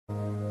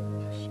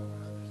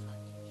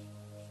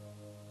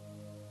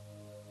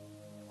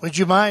Would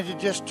you mind to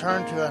just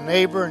turn to a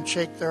neighbor and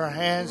shake their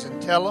hands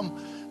and tell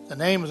them the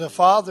name of the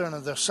Father and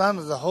of the Son and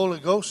of the Holy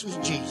Ghost is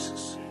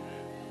Jesus.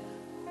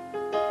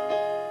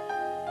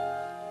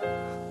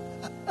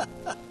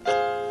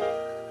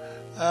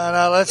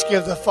 Now let's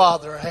give the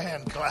Father a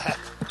hand clap.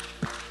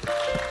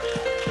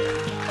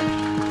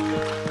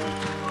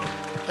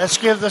 Let's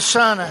give the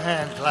Son a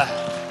hand clap.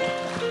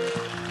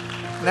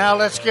 Now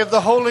let's give the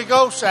Holy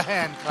Ghost a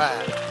hand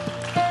clap.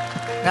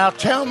 Now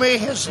tell me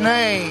his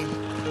name.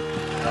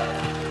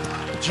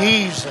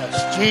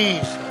 Jesus,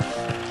 Jesus.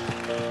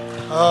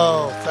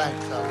 Oh, thank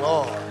the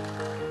Lord.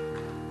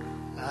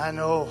 I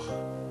know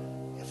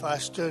if I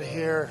stood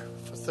here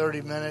for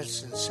 30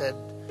 minutes and said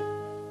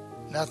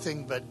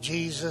nothing but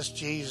Jesus,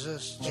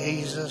 Jesus,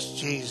 Jesus,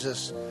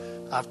 Jesus,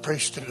 I've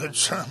preached a good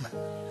sermon.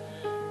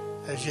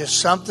 There's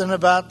just something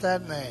about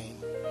that name.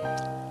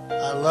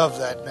 I love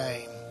that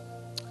name.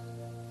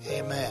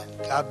 Amen.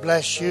 God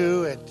bless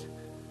you. It's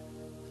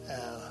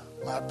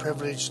my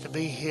privilege to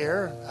be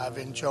here. I've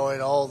enjoyed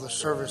all the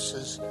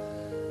services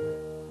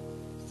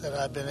that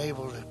I've been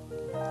able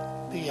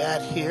to be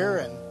at here,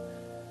 and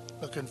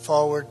looking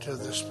forward to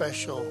the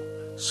special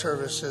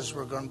services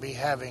we're going to be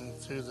having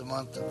through the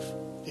month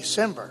of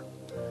December.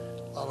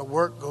 A lot of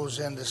work goes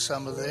into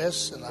some of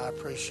this, and I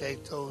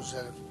appreciate those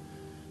that have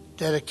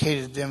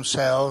dedicated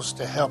themselves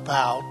to help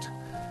out.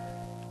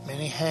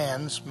 Many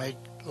hands make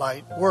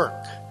light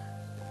work,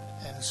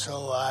 and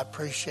so I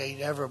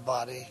appreciate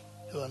everybody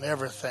doing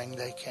everything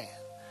they can.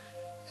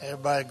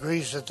 Everybody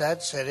agrees with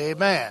that, said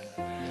amen.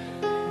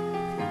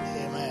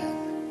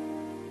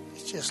 Amen.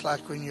 It's just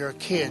like when you're a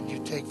kid,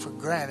 you take for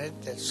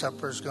granted that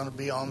supper's going to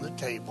be on the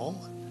table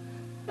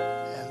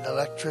and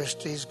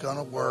electricity's going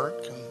to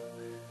work. And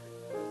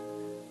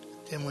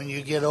then when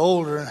you get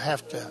older and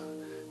have to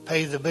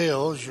pay the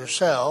bills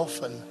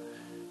yourself, and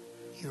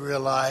you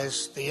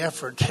realize the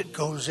effort that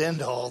goes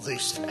into all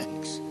these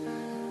things.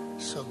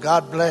 So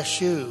God bless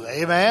you.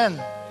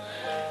 Amen.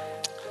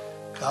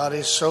 God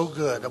is so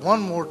good. One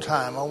more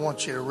time, I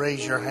want you to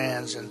raise your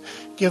hands and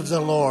give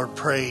the Lord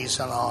praise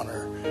and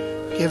honor.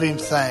 Give him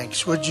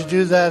thanks. Would you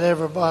do that,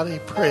 everybody?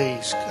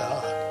 Praise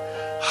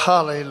God.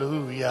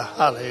 Hallelujah,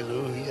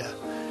 hallelujah.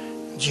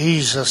 In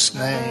Jesus'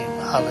 name,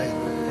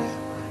 hallelujah.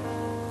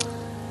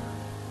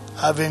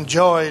 I've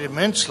enjoyed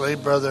immensely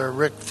Brother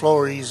Rick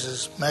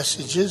Flores'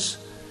 messages.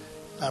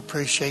 I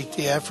appreciate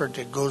the effort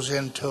that goes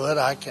into it.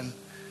 I can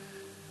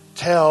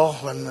tell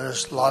when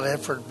there's a lot of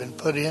effort been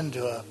put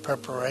into a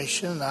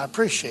preparation, and I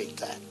appreciate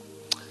that.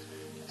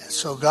 And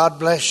so God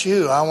bless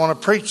you. I want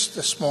to preach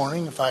this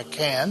morning if I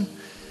can.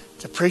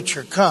 The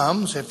preacher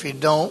comes. If you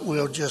don't,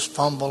 we'll just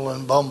fumble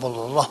and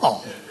bumble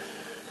along.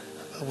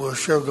 But we're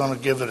sure going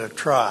to give it a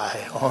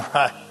try. All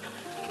right.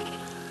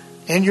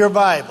 In your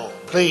Bible,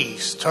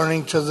 please,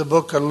 turning to the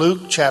book of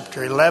Luke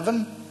chapter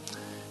 11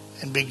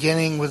 and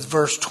beginning with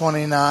verse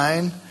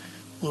 29,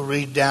 we'll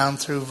read down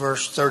through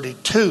verse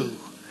 32.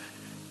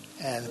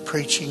 And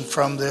preaching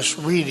from this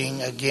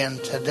reading again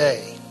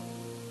today.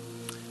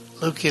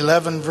 Luke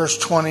 11 verse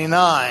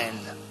 29.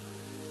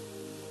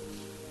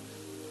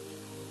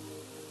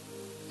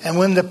 And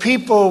when the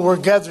people were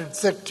gathered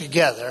thick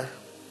together,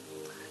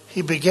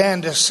 he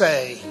began to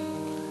say,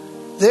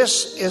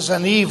 "This is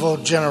an evil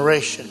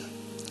generation.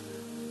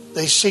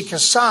 They seek a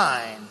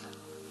sign,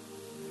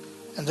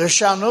 and there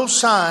shall no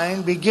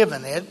sign be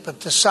given it but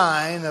the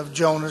sign of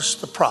Jonas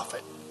the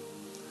prophet.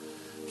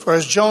 For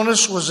as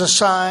Jonas was a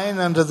sign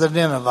unto the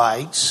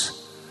Ninevites,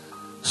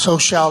 so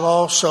shall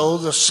also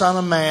the Son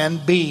of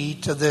Man be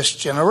to this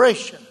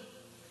generation.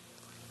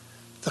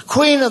 The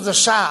queen of the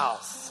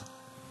south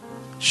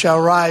shall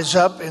rise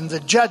up in the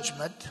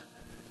judgment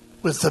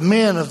with the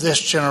men of this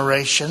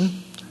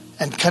generation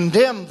and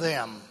condemn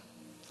them.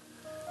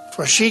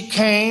 For she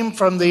came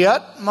from the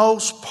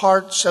utmost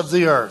parts of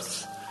the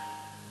earth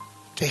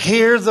to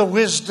hear the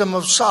wisdom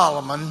of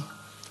Solomon,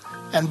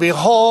 and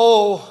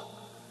behold,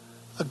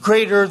 a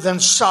greater than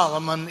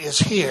Solomon is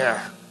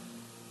here.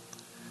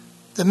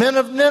 The men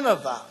of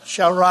Nineveh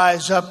shall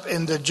rise up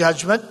in the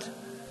judgment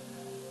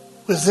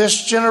with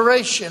this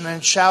generation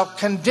and shall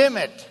condemn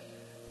it.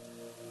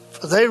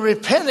 For they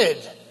repented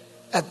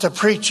at the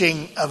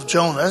preaching of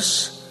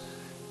Jonas,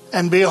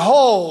 and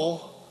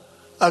behold,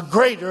 a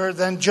greater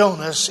than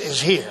Jonas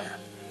is here."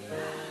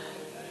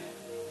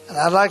 And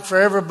I'd like for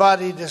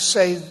everybody to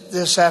say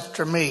this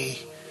after me.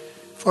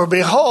 For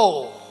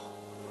behold,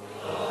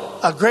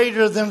 a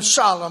greater than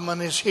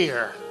Solomon is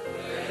here.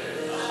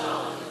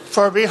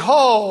 For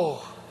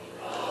behold,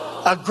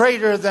 a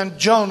greater than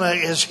Jonah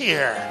is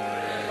here.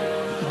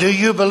 Do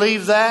you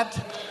believe that?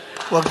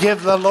 Well,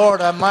 give the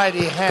Lord a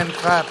mighty hand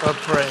clap of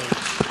praise.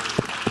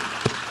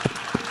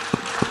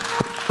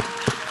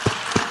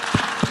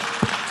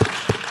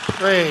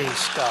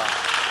 Praise God.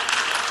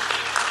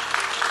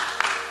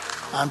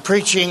 I'm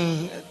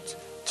preaching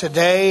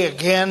today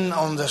again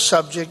on the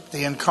subject,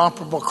 the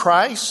incomparable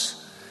Christ.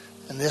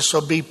 And this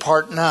will be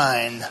part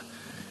 9.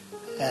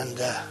 And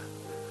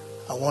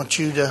I want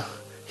you to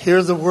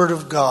hear the word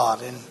of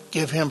God and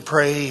give him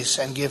praise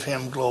and give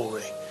him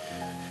glory.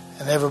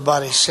 And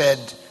everybody said,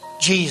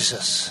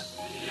 Jesus,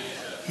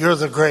 you're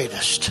the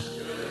greatest.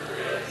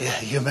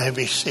 Yeah, you may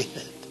be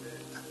seated.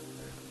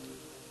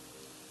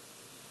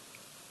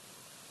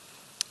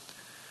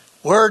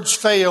 Words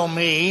fail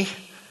me,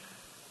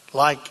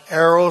 like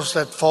arrows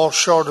that fall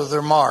short of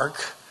their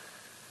mark,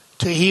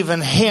 to even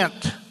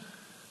hint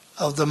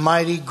of the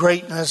mighty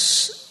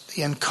greatness,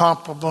 the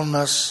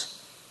incomparableness,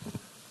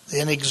 the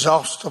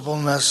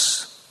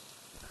inexhaustibleness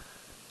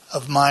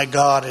of my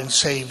God and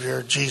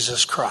Savior,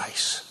 Jesus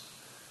Christ.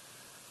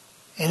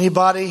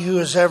 Anybody who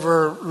has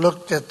ever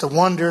looked at the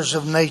wonders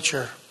of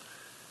nature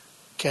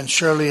can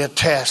surely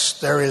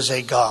attest there is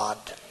a God.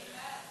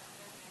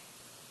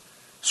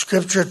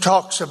 Scripture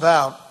talks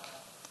about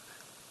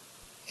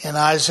in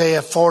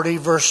Isaiah 40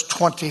 verse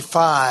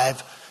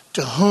 25,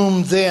 to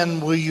whom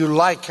then will you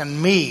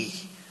liken me,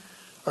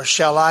 or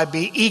shall I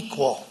be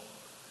equal,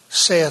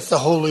 saith the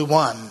Holy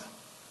One.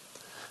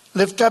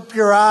 Lift up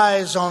your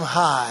eyes on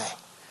high,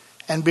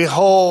 and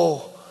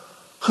behold,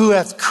 who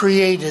hath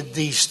created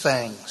these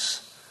things,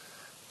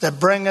 that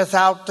bringeth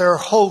out their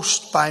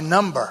host by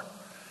number.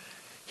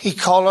 He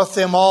calleth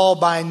them all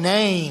by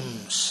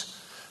names,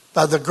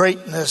 by the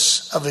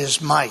greatness of his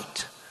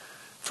might.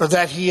 For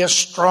that he is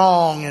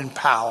strong in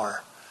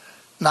power,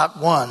 not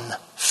one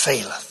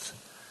faileth.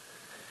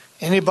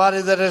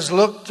 Anybody that has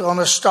looked on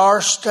a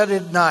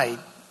star-studded night,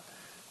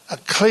 a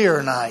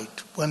clear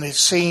night, when it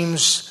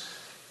seems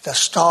the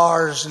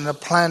stars and the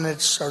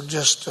planets are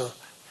just a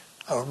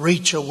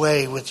reach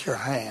away with your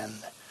hand.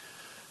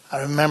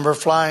 I remember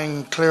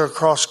flying clear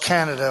across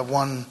Canada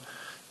one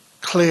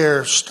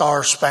clear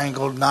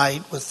star-spangled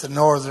night with the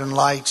northern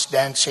lights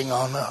dancing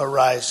on the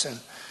horizon.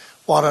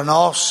 What an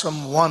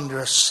awesome,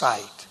 wondrous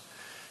sight.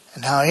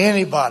 And how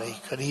anybody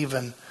could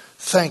even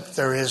think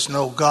there is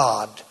no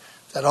God,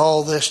 that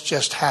all this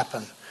just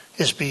happened,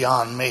 is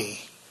beyond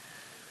me.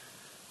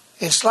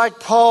 It's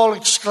like Paul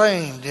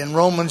exclaimed in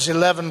Romans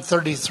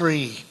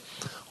 11:33,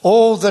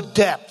 oh, the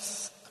depth,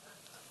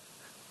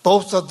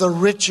 both of the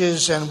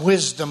riches and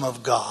wisdom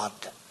of God.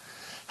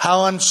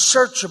 How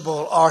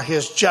unsearchable are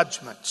his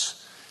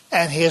judgments,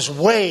 and his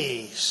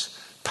ways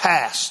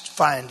past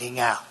finding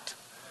out.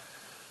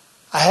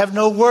 I have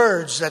no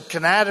words that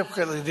can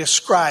adequately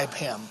describe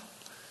him.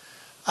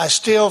 I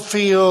still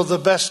feel the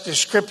best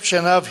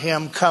description of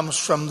him comes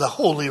from the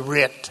Holy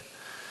Writ.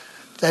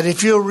 That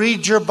if you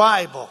read your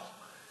Bible,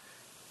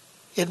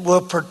 it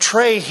will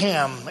portray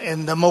him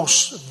in the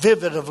most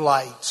vivid of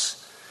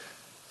lights,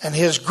 and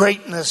his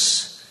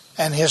greatness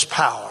and his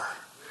power.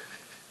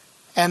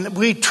 And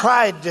we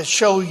tried to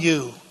show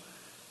you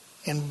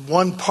in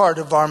one part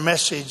of our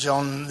message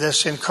on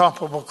this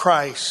incomparable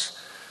Christ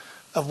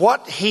of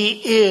what he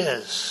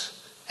is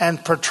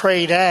and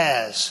portrayed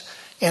as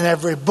in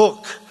every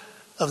book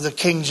of the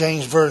King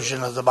James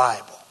Version of the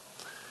Bible.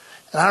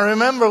 And I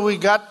remember we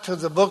got to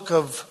the book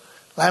of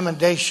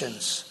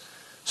Lamentations.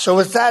 So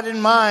with that in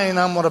mind,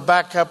 I'm going to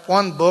back up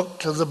one book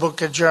to the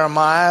book of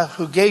Jeremiah,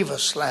 who gave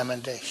us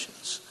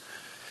Lamentations,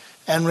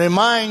 and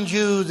remind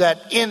you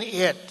that in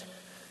it,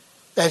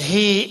 that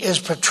he is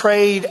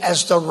portrayed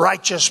as the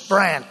righteous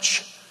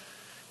branch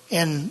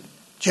in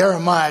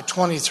Jeremiah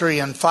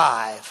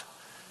 23:5.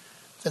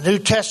 The New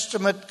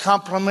Testament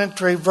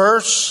complementary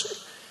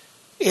verse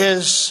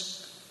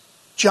is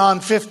John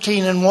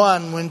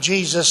 15:1, when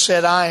Jesus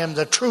said, I am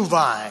the true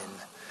vine,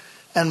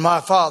 and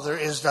my Father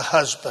is the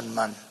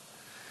husbandman.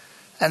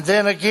 And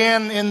then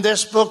again in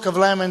this book of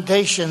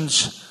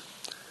Lamentations,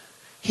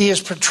 he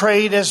is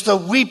portrayed as the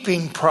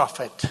weeping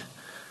prophet.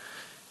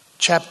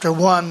 Chapter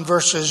 1,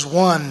 verses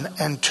 1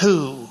 and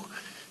 2.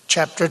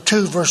 Chapter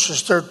 2,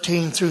 verses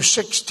 13 through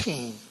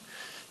 16.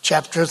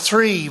 Chapter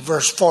 3,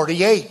 verse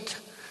 48.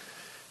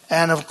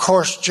 And of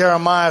course,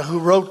 Jeremiah, who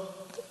wrote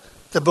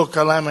the book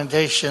of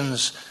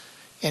Lamentations,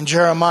 in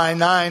Jeremiah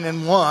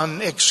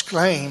 9:1,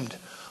 exclaimed,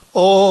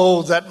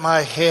 oh, that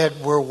my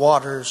head were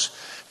waters,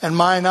 and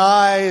mine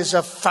eyes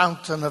a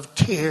fountain of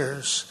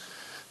tears,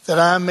 that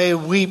I may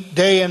weep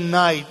day and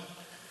night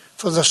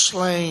for the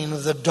slain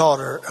of the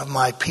daughter of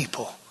my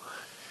people.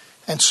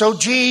 And so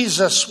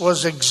Jesus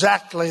was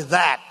exactly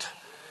that.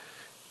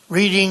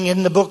 Reading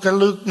in the book of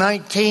Luke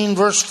 19,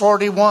 verse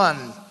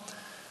 41,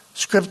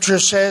 Scripture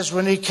says,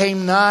 when he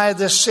came nigh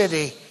the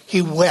city,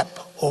 he wept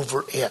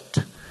over it.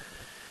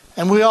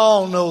 And we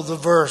all know the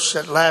verse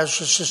at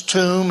Lazarus'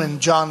 tomb in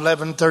John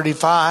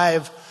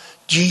 11:35,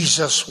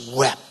 Jesus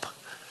wept.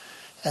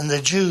 And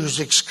the Jews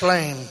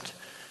exclaimed,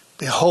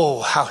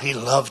 behold, how he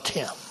loved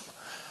him.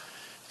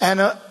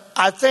 And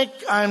I think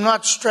I'm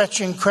not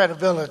stretching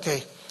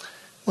credibility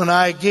when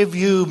I give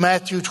you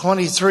Matthew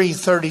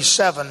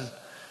 23:37,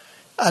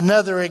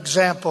 another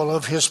example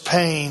of his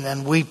pain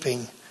and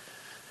weeping.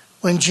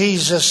 When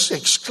Jesus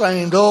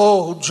exclaimed,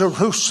 oh,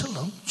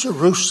 Jerusalem,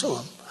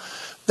 Jerusalem,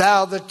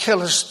 thou that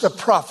killest the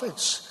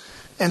prophets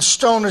and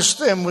stonest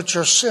them which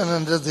are sent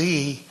unto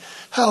thee,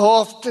 how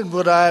often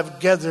would I have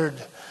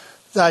gathered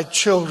thy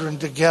children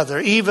together,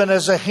 even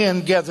as a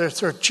hen gathereth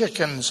her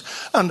chickens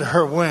under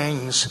her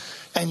wings,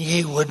 and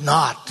ye would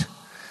not.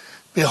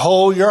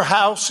 Behold, your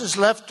house is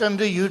left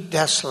unto you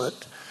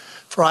desolate.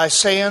 For I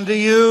say unto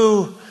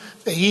you,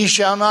 that ye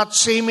shall not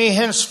see me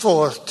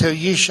henceforth till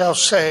ye shall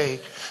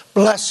say,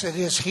 blessed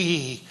is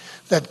he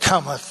that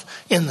cometh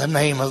in the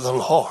name of the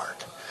Lord.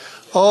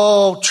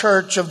 Oh,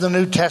 church of the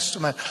New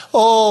Testament.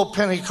 Oh,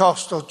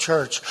 Pentecostal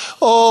church.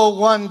 Oh,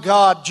 one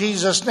God,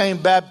 Jesus' name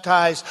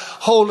baptized,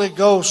 Holy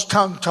Ghost,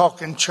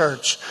 tongue-talking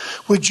church.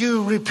 Would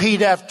you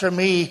repeat after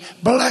me,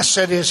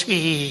 blessed is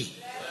he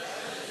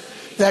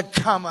that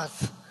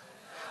cometh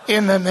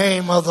in the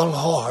name of the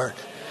Lord.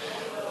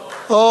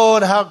 Oh,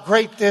 and how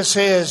great this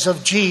is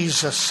of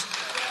Jesus,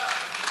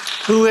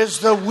 who is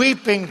the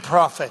weeping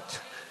prophet.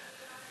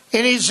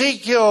 In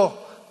Ezekiel,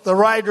 the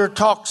writer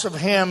talks of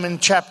him in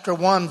chapter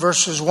 1,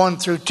 verses 1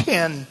 through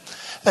 10,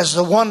 as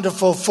the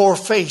wonderful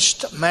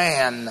four-faced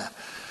man,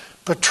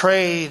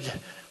 portrayed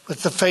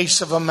with the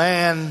face of a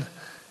man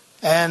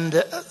and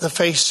the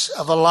face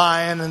of a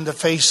lion and the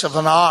face of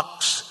an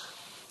ox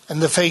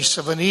and the face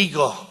of an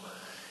eagle.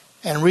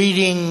 And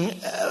reading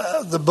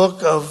the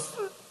book of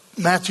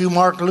Matthew,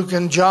 Mark, Luke,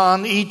 and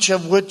John, each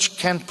of which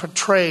can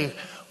portray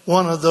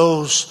one of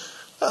those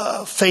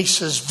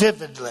faces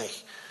vividly.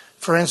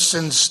 For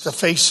instance, the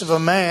face of a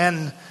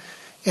man.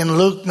 In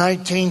Luke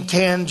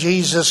 19:10,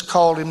 Jesus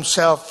called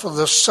himself, for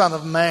the Son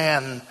of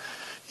Man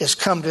is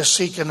come to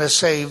seek and to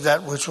save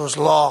that which was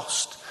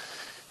lost.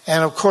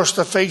 And of course,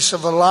 the face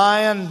of a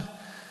lion,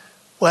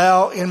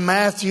 well, in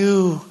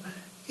Matthew,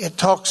 it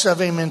talks of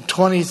him in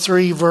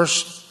 27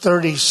 verse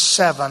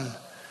 37.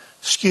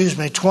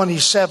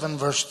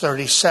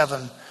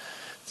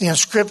 The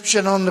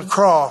inscription on the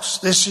cross,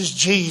 this is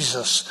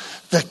Jesus,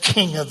 the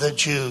King of the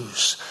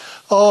Jews.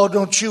 Oh,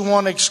 don't you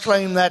want to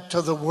exclaim that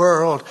to the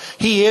world?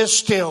 He is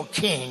still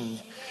King.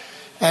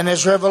 And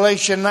as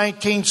Revelation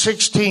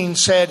 19:16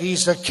 said,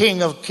 he's the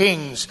King of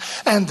kings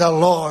and the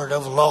Lord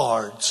of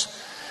lords.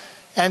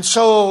 And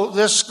so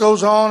this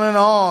goes on and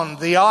on.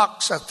 The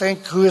ox, I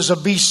think, who is a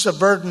beast of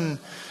burden,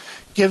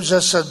 gives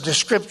us a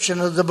description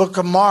of the book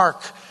of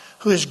Mark,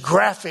 who is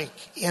graphic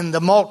in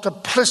the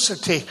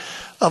multiplicity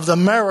of the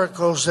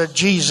miracles that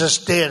Jesus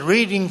did.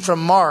 Reading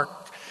from Mark,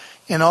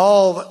 in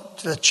all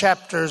the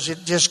chapters,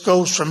 it just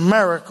goes from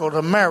miracle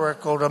to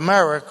miracle to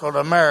miracle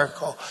to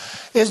miracle.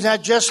 Isn't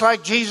that just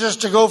like Jesus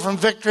to go from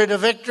victory to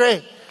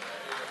victory?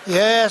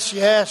 Yes,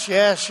 yes,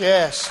 yes,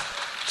 yes.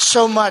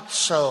 So much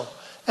so.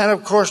 And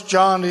of course,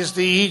 John is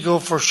the eagle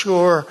for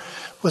sure,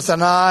 with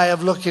an eye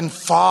of looking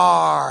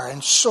far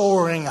and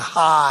soaring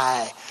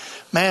high.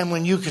 Man,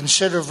 when you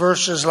consider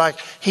verses like,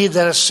 he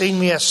that has seen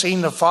me has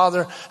seen the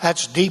Father,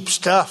 that's deep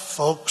stuff,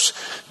 folks.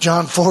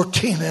 John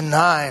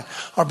 14:9.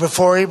 Or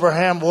before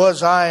Abraham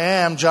was, I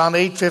am. John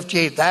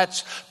 8:58.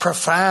 That's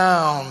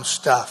profound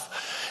stuff.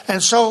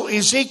 And so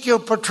Ezekiel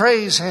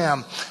portrays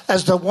him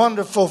as the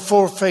wonderful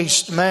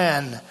four-faced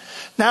man.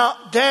 Now,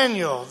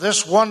 Daniel,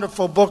 this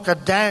wonderful book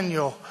of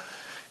Daniel,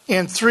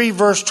 in 3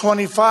 verse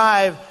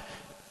 25,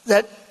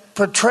 that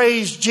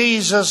portrays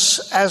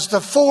Jesus as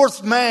the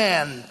fourth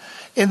man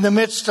in the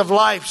midst of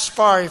life's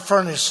fiery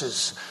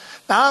furnaces.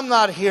 Now, I'm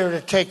not here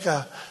to take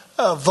a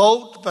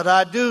vote, but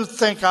I do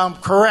think I'm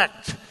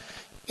correct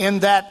in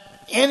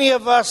that any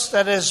of us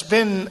that has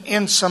been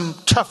in some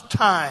tough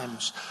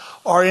times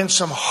or in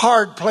some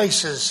hard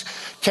places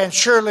can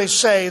surely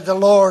say the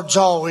Lord's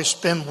always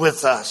been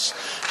with us.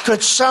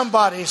 Could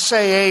somebody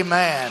say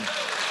amen?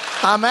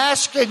 I'm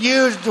asking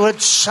you,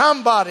 would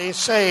somebody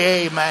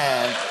say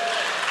amen?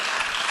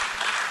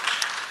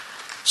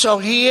 So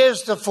he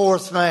is the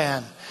fourth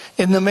man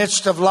in the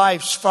midst of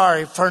life's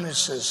fiery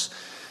furnaces.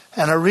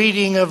 And a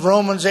reading of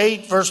Romans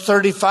 8, verse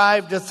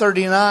 35 to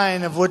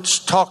 39, of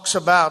which talks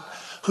about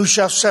who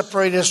shall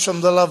separate us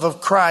from the love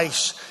of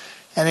Christ.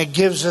 And it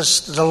gives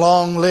us the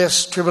long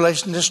list: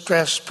 tribulation,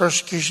 distress,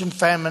 persecution,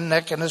 famine,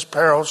 nakedness,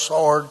 peril,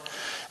 sword,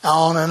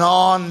 on and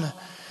on.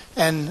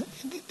 And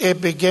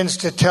it begins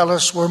to tell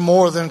us we're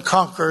more than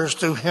conquerors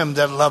through him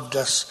that loved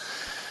us.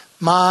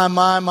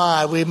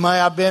 My. We may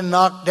have been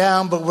knocked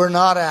down, but we're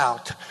not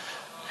out.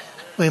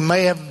 We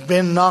may have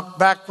been knocked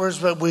backwards,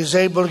 but we was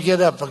able to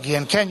get up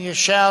again. Can you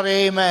shout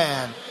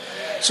amen?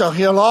 So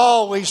he'll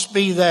always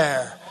be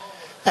there,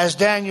 as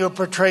Daniel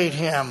portrayed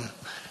him.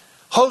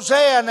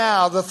 Hosea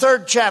now, the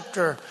 3rd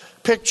chapter,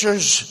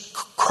 pictures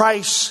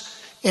Christ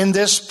in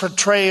this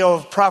portrayal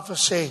of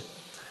prophecy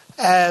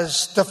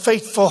as the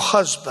faithful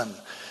husband.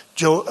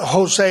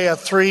 Hosea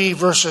 3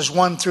 verses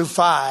 1 through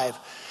 5.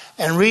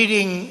 And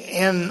reading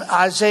in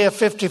Isaiah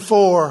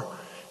 54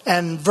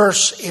 and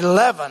verse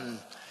 11,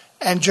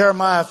 and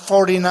Isaiah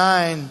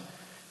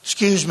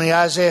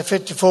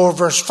 54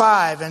 verse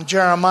 5 and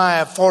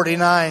Jeremiah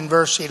 49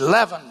 verse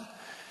 11.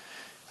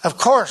 Of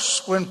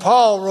course, when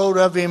Paul wrote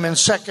of him in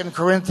 2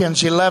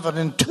 Corinthians 11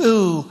 and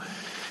 2,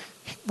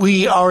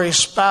 we are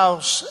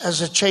espoused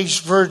as a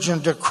chaste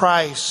virgin to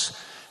Christ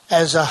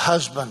as a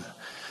husband.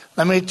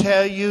 Let me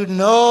tell you,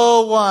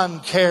 no one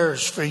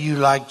cares for you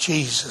like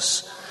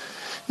Jesus.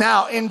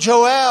 Now, in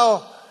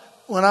Joel,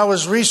 when I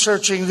was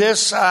researching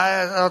this,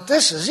 I thought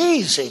this is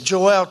easy.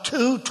 Joel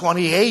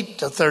 2:28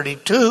 to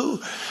 32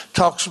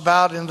 talks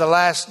about in the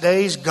last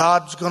days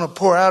God's going to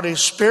pour out his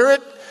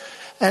Spirit.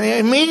 And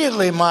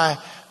immediately my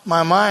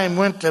my mind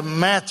went to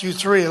Matthew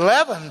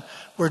 3:11,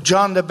 where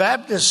John the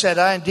Baptist said,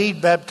 I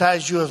indeed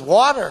baptize you with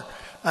water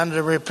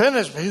unto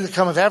repentance, but he that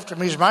cometh after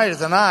me is mightier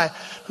than I,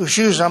 whose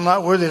shoes I'm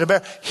not worthy to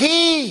bear.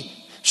 He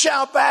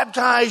shall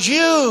baptize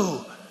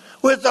you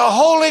with the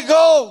Holy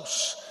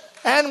Ghost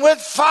and with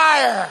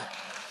fire.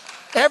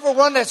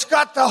 Everyone that's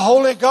got the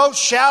Holy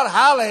Ghost, shout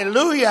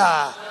hallelujah.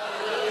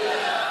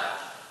 Hallelujah.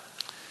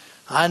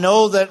 I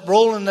know that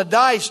rolling the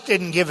dice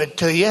didn't give it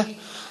to you.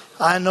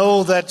 I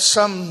know that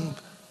some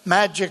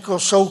magical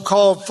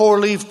so-called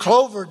four-leaf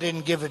clover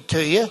didn't give it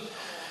to you.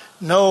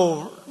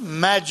 No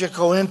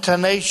magical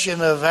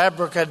intonation of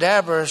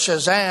abracadabra,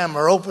 Shazam,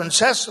 or open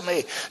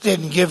sesame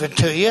didn't give it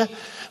to you.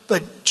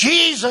 But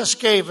Jesus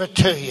gave it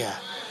to you.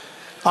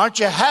 Aren't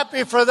you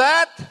happy for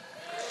that?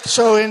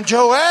 So in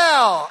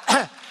Joel,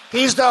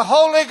 he's the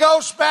Holy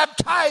Ghost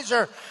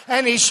baptizer,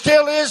 and he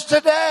still is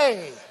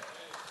today.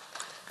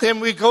 Then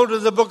we go to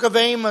the book of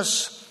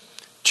Amos,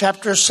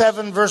 chapter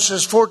 7,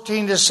 verses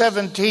 14 to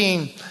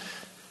 17.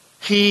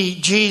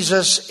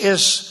 Jesus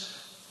is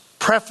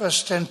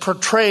prefaced and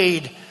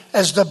portrayed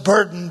as the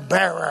burden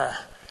bearer.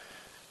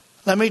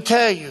 Let me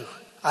tell you,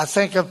 I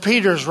think of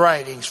Peter's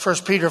writings,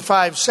 1 Peter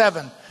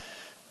 5:7,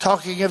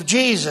 talking of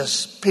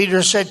Jesus.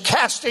 Peter said,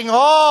 casting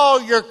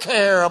all your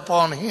care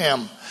upon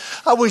him.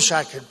 I wish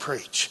I could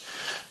preach.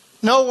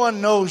 No one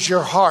knows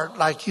your heart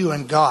like you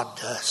and God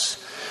does.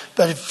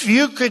 But if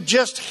you could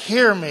just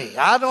hear me,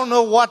 I don't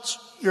know what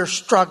you're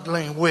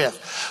struggling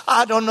with.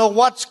 I don't know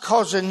what's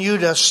causing you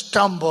to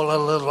stumble a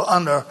little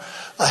under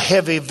a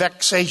heavy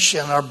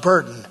vexation or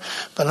burden.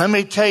 But let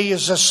me tell you,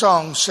 as the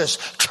song says,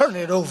 turn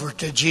it over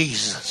to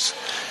Jesus.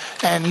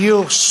 And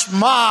you'll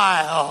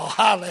smile.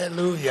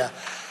 Hallelujah.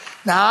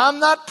 Now, I'm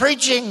not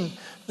preaching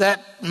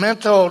that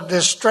mental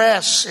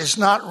distress is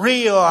not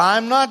real.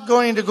 I'm not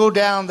going to go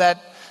down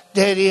that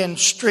dead-end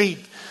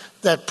street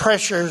that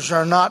pressures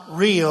are not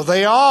real.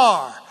 They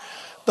are.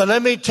 But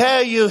let me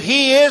tell you,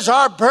 he is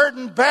our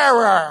burden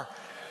bearer.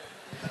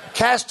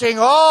 Casting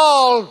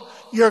all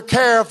your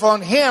care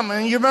upon him.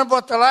 And you remember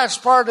what the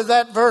last part of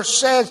that verse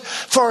says?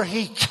 For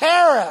he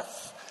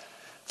careth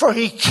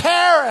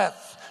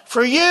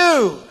for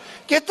you.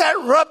 Get that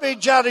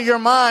rubbish out of your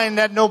mind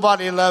that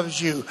nobody loves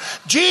you.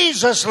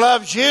 Jesus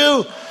loves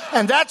you,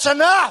 and that's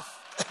enough.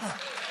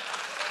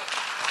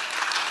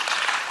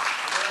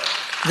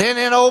 Then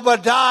in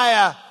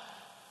Obadiah,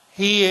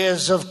 he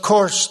is, of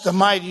course, the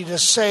mighty to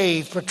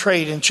save,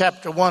 portrayed in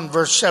chapter 1,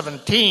 verse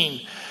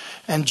 17.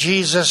 And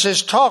Jesus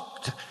is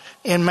talked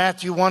in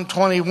Matthew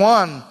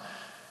 1:21,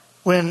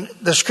 when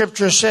the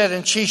scripture said,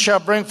 and she shall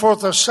bring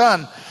forth a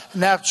son,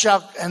 and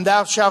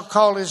thou shalt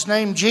call his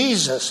name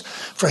Jesus,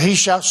 for he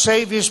shall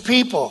save his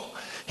people.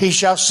 He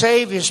shall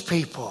save his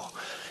people.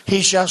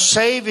 He shall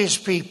save his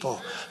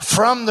people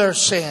from their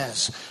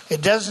sins.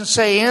 It doesn't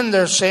say in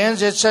their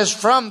sins, it says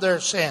from their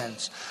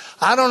sins.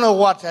 I don't know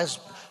what has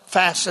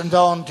fastened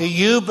on to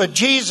you, but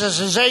Jesus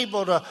is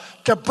able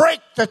to break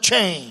the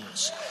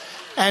chains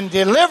and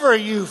deliver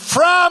you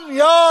from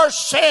your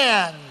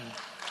sin.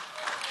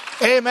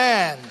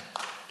 Amen.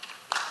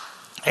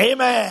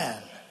 Amen.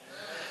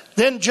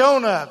 Then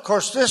Jonah, of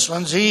course, this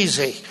one's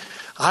easy.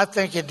 I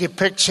think it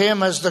depicts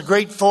him as the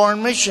great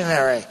foreign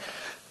missionary.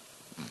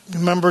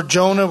 Remember,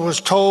 Jonah was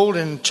told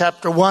in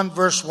chapter 1,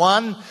 verse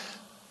 1,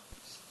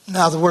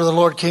 now the word of the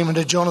Lord came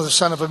unto Jonah, the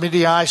son of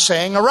Amittai,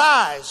 saying,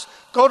 arise,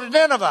 go to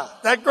Nineveh,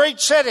 that great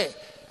city,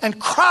 and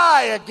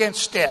cry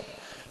against it,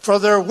 for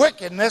their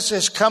wickedness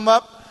has come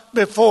up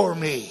before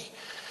me.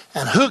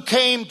 And who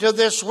came to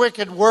this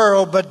wicked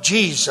world but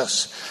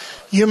Jesus?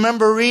 You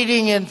remember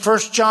reading in 1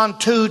 John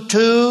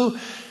 2:2,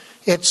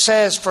 it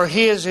says, for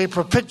he is a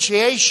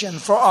propitiation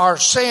for our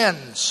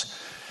sins.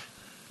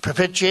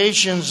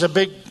 Propitiation is a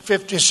big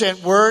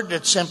 50-cent word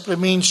that simply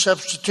means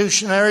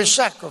substitutionary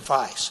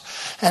sacrifice.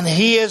 And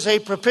he is a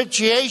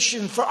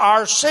propitiation for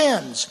our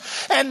sins.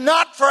 And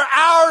not for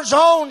ours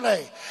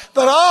only,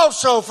 but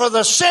also for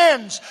the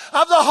sins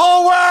of the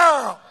whole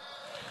world.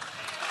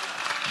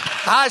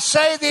 I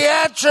say the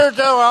answer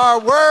to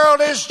our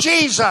world is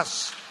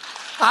Jesus.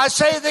 I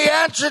say the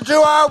answer to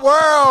our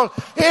world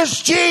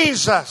is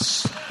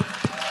Jesus.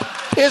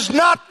 Is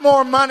not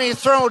more money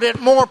thrown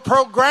at more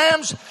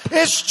programs.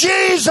 It's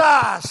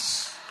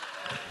Jesus.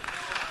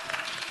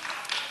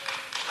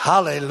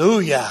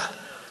 Hallelujah.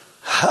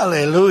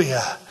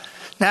 Hallelujah.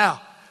 Now,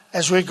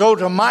 as we go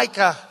to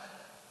Micah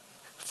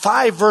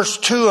 5, verse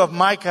 2 of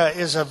Micah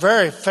is a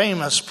very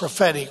famous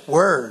prophetic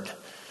word.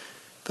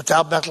 But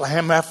thou,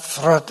 Bethlehem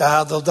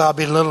Ephratah, though thou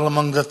be little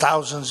among the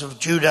thousands of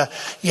Judah,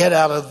 yet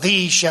out of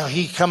thee shall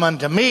he come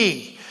unto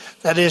me,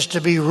 that is to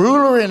be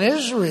ruler in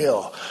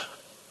Israel,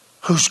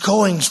 whose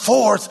goings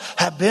forth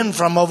have been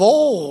from of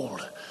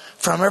old,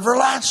 from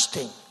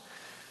everlasting.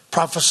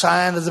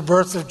 Prophesying of the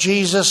birth of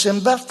Jesus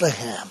in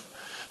Bethlehem,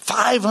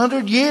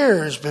 500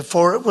 years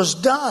before it was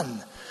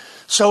done.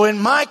 So in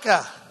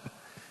Micah,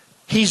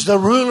 he's the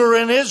ruler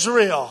in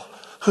Israel,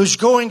 whose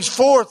goings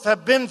forth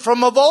have been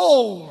from of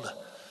old,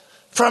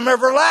 from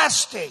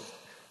everlasting.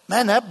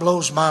 Man, that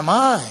blows my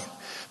mind.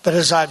 But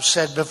as I've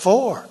said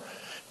before,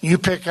 You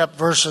pick up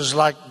verses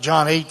like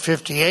John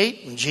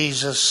 8:58, and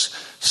Jesus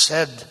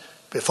said,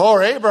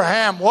 before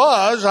Abraham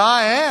was,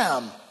 I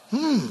am.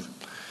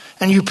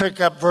 And you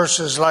pick up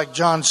verses like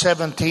John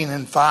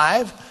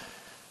 17:5,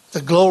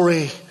 the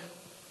glory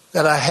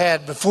that I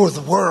had before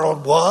the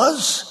world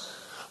was.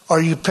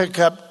 Or you pick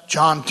up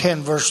John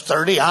 10 verse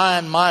 30, I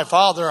and my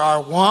Father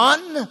are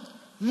one.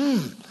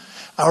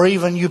 Or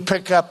even you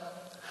pick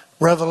up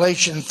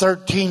Revelation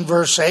 13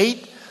 verse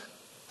 8,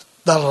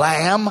 the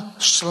Lamb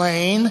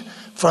slain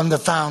from the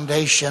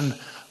foundation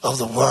of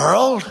the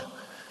world.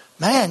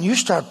 Man, you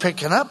start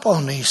picking up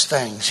on these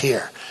things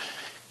here.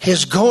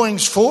 His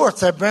goings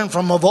forth have been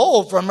from of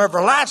old, from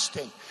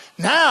everlasting.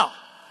 Now,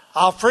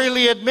 I'll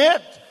freely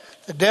admit,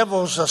 the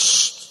devil's a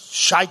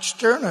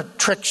shyster and a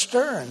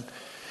trickster, and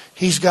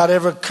he's got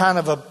every kind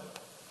of a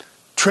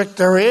trick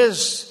there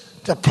is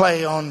to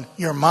play on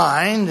your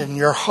mind and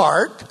your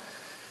heart.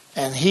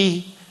 And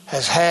he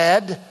has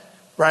had,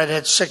 right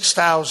at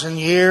 6,000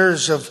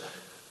 years of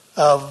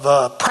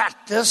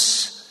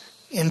practice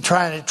in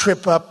trying to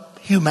trip up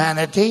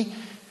humanity.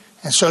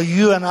 And so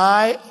you and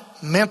I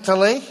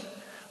mentally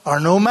are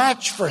no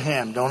match for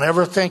him. Don't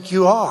ever think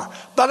you are.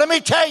 But let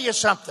me tell you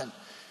something.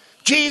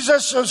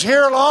 Jesus was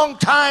here a long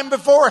time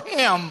before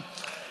him.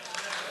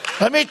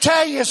 Let me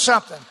tell you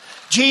something.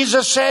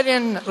 Jesus said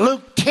in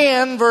Luke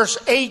 10 verse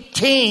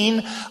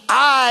 18,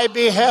 I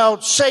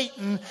beheld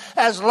Satan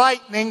as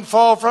lightning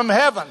fall from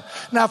heaven.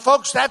 Now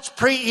folks, that's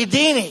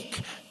pre-Edenic,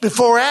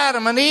 before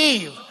Adam and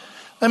Eve.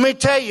 Let me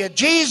tell you,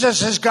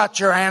 Jesus has got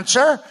your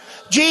answer.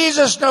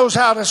 Jesus knows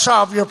how to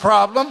solve your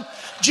problem.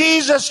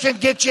 Jesus can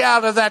get you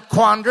out of that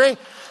quandary.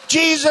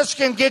 Jesus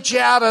can get you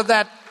out of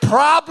that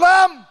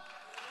problem.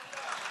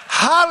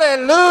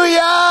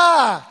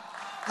 Hallelujah.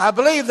 I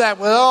believe that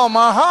with all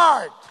my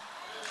heart.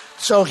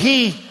 So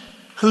he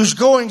whose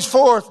goings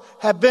forth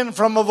have been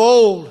from of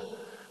old,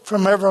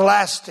 from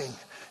everlasting.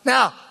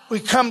 Now we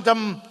come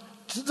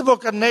to the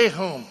book of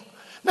Nahum.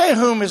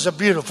 Nahum is a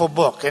beautiful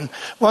book. And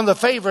one of the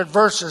favorite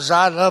verses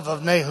I love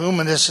of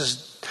Nahum, and this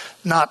is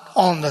not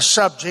on the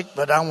subject,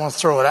 but I want to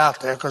throw it out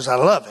there because I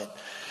love it.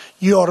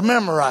 You ought to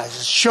memorize it.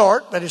 It's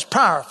short, but it's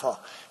powerful.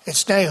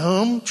 It's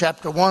Nahum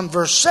chapter 1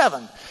 verse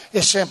 7.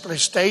 It simply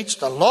states,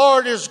 the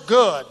Lord is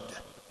good.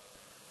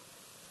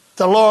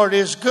 The Lord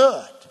is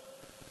good.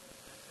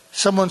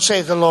 Someone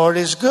say, the Lord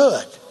is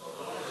good.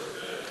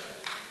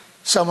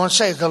 Someone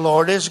say, the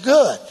Lord is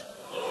good.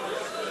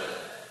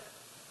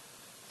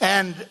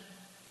 And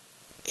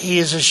he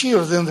is a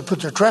shield of them that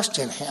put their trust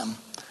in him.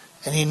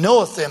 And he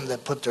knoweth them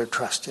that put their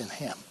trust in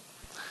him.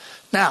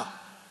 Now,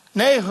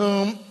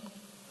 Nahum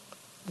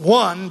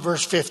 1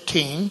 verse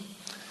 15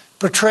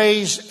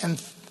 portrays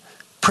and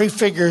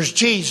prefigures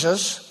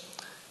Jesus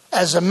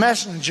as a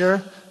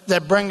messenger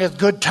that bringeth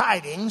good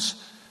tidings,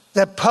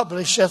 that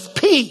publisheth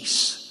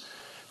peace.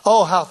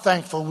 Oh, how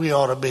thankful we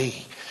ought to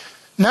be.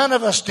 None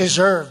of us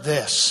deserve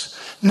this.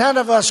 None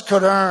of us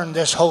could earn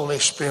this Holy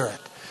Spirit.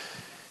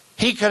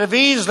 He could have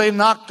easily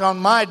knocked on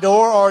my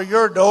door or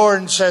your door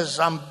and says,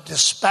 I'm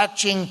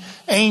dispatching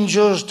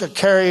angels to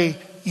carry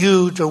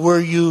you to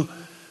where you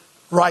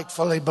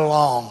rightfully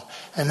belong.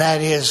 And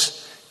that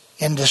is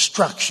in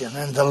destruction,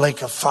 in the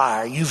lake of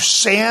fire. You've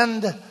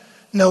sinned,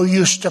 no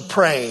use to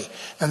pray.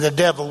 And the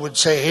devil would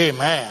say,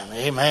 amen,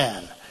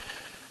 amen.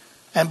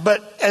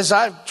 But as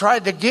I've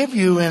tried to give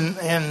you in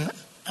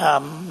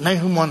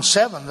Nahum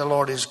 1:7, the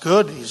Lord is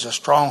good. He's a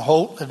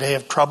stronghold in the day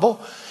of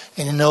trouble.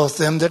 And he knoweth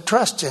them that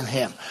trust in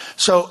him.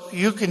 So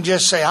you can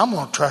just say, I'm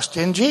going to trust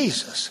in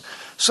Jesus.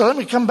 So let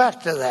me come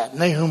back to that.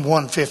 Nahum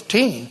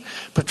 1:15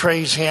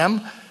 portrays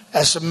him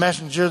as a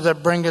messenger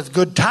that bringeth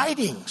good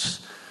tidings,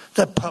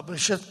 that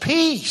publisheth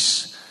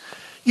peace.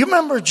 You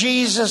remember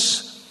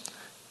Jesus,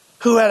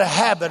 who had a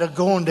habit of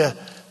going to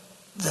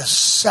the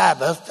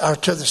Sabbath, or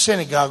to the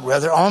synagogue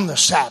rather, on the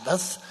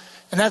Sabbath.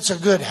 And that's a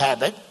good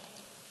habit.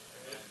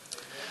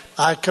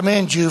 I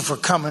commend you for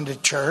coming to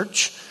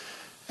church.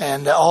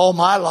 And all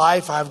my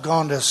life I've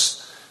gone to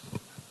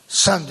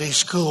Sunday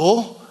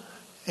school.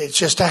 It's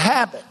just a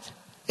habit.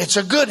 It's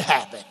a good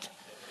habit.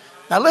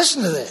 Now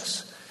listen to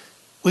this.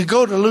 We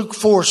go to Luke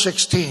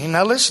 4:16.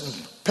 Now listen,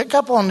 pick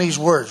up on these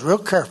words real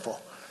careful.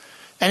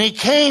 And he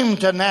came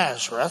to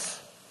Nazareth,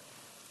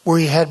 where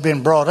he had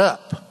been brought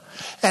up.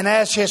 And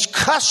as his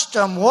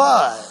custom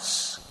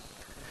was,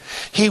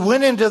 he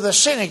went into the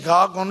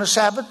synagogue on the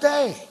Sabbath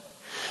day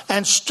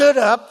and stood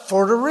up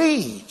for to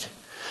read.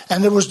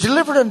 And there was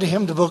delivered unto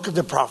him the book of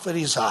the prophet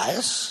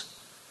Isaiah.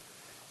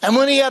 And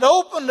when he had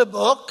opened the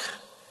book,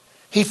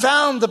 he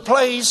found the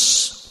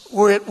place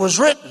where it was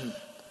written,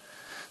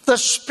 the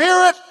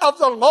Spirit of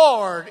the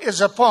Lord is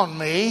upon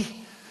me,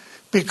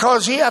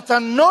 because he hath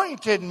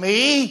anointed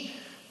me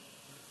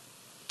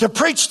to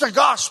preach the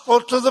gospel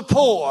to the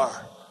poor.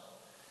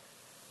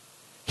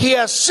 He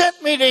has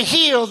sent me to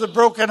heal the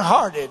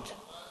brokenhearted,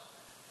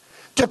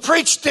 to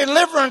preach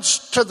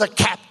deliverance to the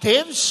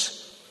captives,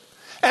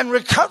 and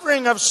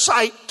recovering of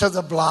sight to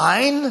the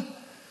blind,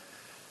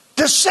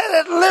 to set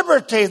at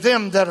liberty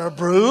them that are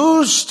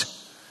bruised,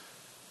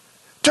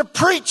 to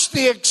preach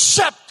the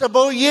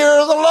acceptable year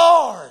of the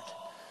Lord.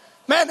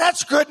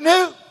 That's good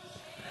news.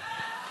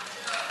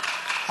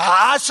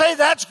 I say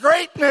that's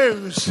great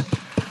news.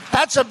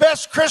 That's the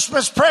best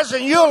Christmas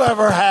present you'll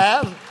ever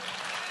have.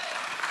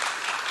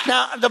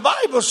 Now, the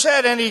Bible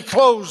said, and he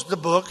closed the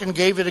book and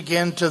gave it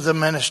again to the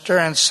minister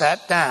and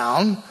sat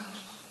down.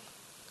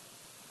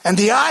 And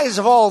the eyes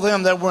of all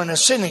them that were in the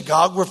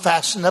synagogue were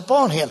fastened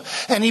upon him.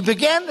 And he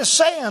began to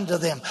say unto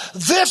them,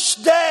 this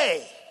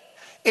day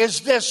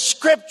is this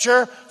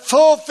scripture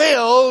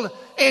fulfilled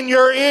in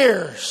your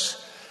ears.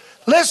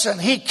 Listen,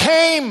 he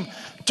came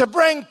to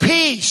bring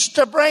peace,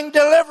 to bring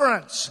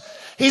deliverance.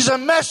 He's a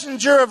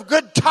messenger of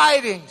good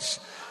tidings.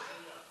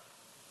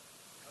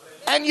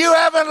 And you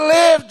haven't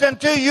lived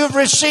until you've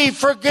received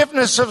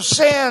forgiveness of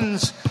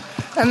sins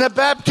and the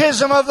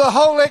baptism of the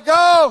Holy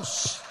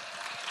Ghost.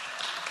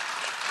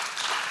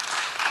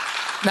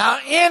 Now,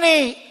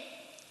 any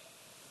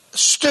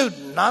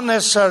student, not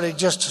necessarily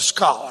just a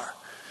scholar,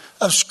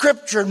 of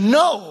Scripture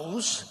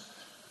knows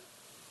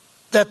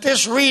that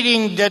this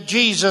reading that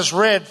Jesus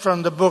read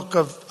from the book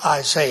of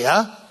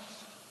Isaiah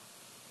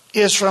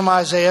is from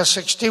Isaiah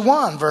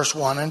 61, verse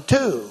 1 and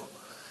 2.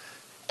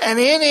 And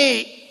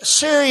any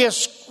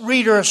serious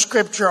reader of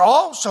Scripture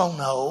also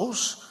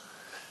knows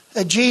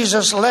that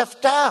Jesus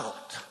left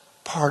out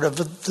part of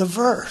the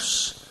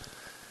verse.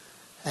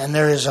 And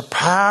there is a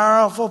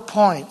powerful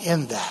point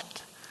in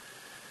that.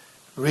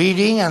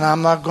 Reading, and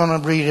I'm not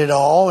going to read it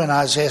all, in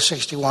Isaiah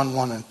 61,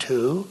 1 and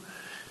 2.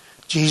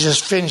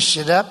 Jesus finished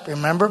it up,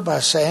 remember,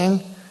 by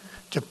saying,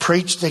 to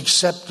preach the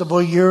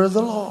acceptable year of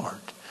the Lord.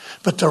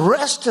 But the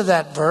rest of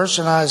that verse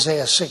in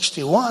Isaiah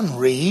 61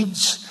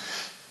 reads,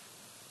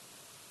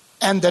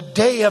 and the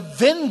day of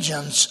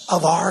vengeance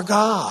of our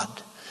God.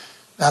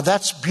 Now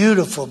that's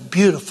beautiful,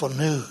 beautiful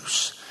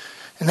news.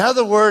 In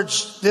other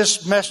words,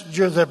 this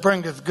messenger that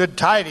bringeth good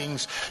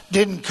tidings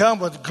didn't come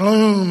with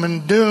gloom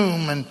and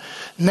doom and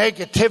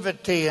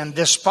negativity and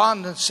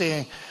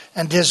despondency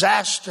and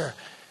disaster.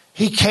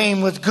 He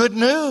came with good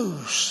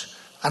news.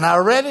 And I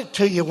read it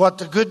to you what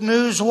the good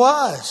news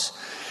was.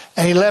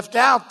 And he left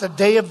out the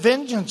day of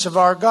vengeance of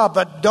our God.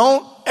 But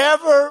don't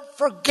ever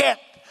forget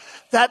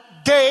that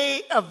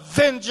day of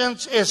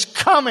vengeance is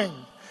coming.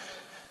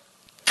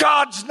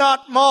 God's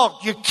not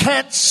mocked. You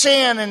can't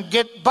sin and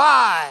get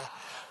by.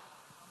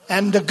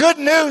 And the good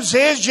news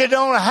is you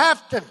don't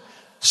have to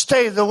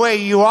stay the way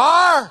you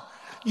are.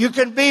 You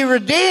can be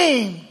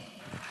redeemed.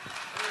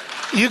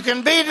 You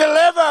can be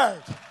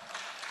delivered.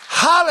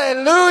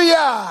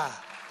 Hallelujah.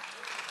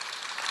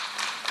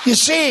 You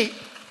see,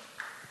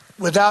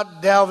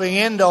 without delving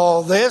into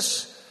all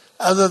this,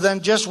 other than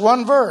just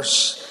one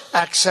verse,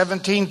 Acts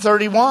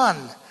 17:31,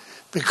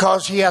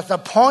 because he hath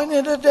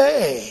appointed a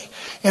day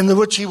in the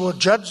which he will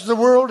judge the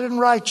world in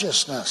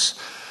righteousness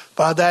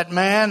by that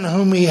man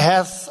whom he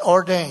hath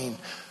ordained,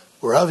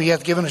 whereof he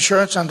hath given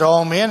assurance unto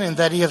all men, and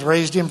that he hath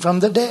raised him from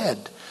the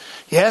dead.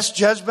 Yes,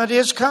 judgment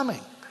is coming.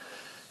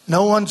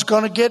 No one's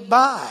going to get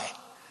by,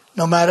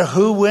 no matter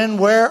who, when,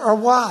 where, or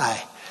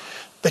why.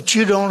 But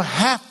you don't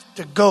have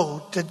to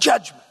go to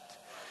judgment.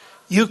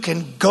 You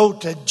can go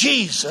to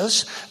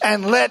Jesus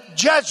and let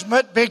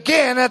judgment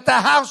begin at the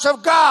house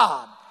of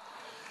God.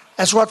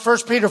 That's what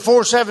 1 Peter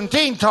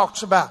 4:17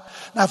 talks about.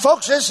 Now,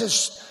 folks, this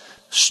is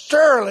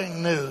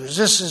sterling news.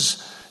 This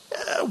is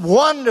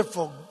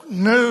wonderful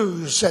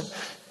news that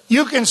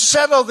you can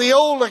settle the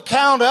old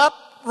account up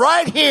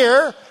right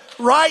here,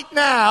 right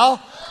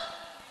now,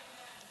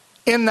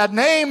 in the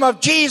name of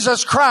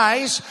Jesus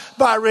Christ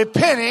by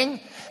repenting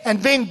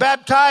and being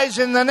baptized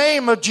in the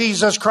name of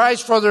Jesus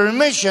Christ for the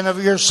remission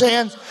of your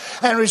sins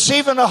and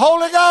receiving the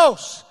Holy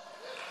Ghost.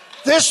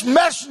 This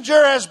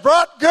messenger has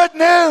brought good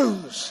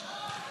news.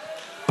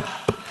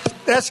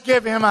 Let's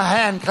give him a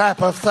hand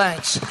clap of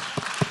thanks.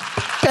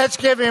 Let's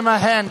give him a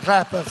hand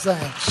clap of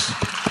thanks.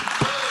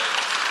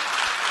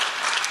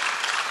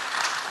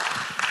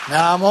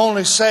 Now, I'm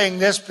only saying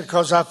this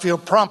because I feel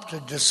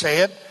prompted to say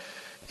it.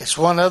 It's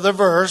one other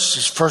verse.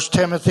 It's 1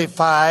 Timothy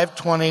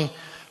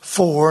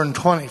 5:24 and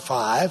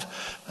 25.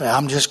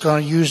 I'm just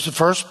going to use the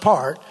first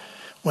part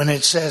when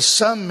it says,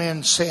 some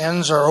men's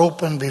sins are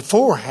open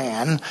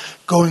beforehand,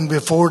 going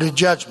before to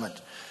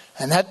judgment.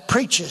 And that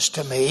preaches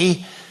to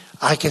me,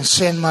 I can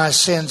send my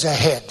sins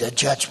ahead to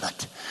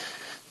judgment.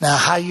 Now,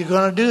 how are you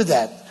going to do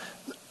that?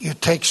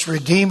 It takes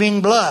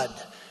redeeming blood.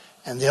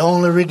 And the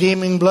only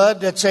redeeming blood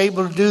that's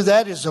able to do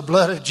that is the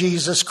blood of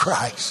Jesus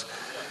Christ.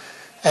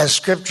 As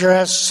Scripture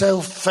has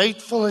so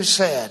faithfully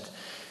said,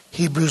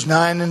 Hebrews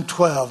 9 and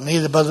 12,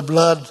 neither by the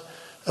blood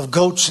of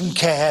goats and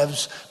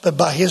calves, but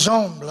by his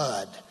own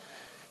blood.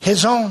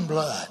 His own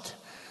blood.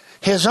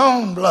 His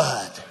own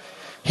blood.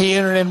 He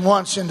entered in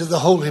once into the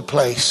holy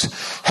place,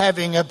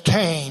 having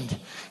obtained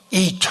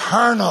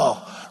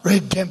eternal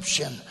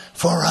redemption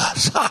for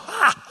us.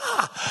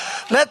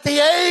 Let the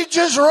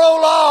ages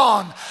roll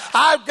on.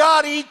 I've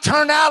got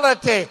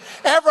eternality,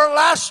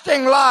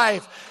 everlasting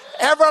life,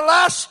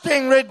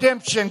 everlasting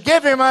redemption.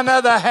 Give him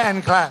another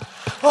hand clap.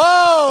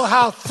 Oh,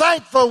 how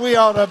thankful we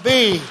ought to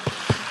be.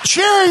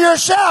 Cheer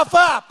yourself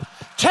up.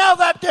 Tell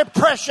that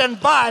depression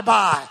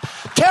bye-bye.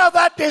 Tell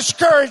that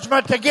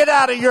discouragement to get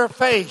out of your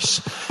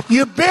face.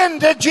 You've been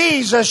to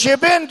Jesus.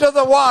 You've been to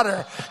the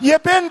water.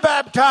 You've been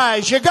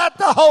baptized. You got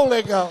the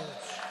Holy Ghost.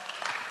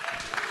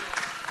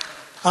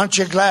 Aren't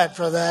you glad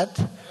for that?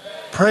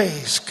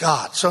 Praise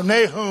God. So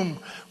Nahum,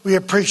 we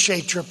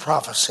appreciate your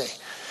prophecy.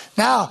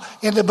 Now,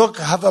 in the book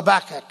of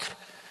Habakkuk,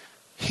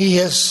 he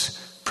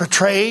is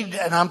portrayed,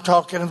 and I'm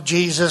talking of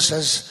Jesus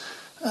as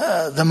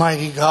the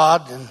mighty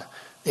God and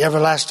the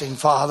everlasting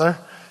Father,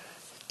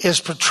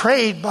 is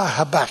portrayed by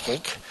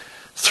Habakkuk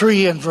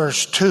 3 and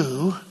verse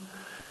 2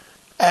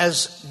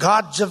 as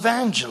God's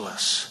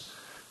evangelist,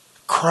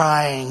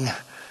 crying,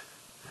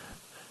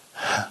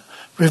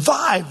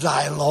 revive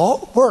thy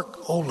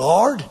work, O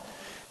Lord,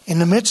 in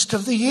the midst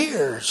of the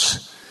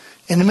years.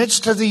 In the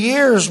midst of the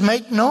years,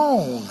 make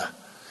known.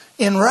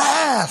 In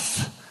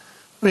wrath,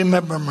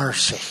 remember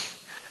mercy.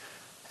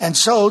 And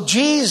so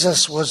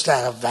Jesus was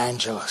that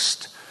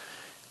evangelist.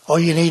 All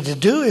you need to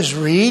do is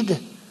read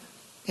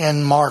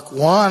in Mark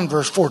 1,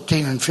 verse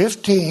 14 and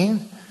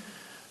 15,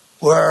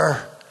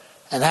 where,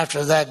 and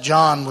after that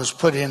John was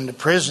put into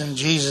prison,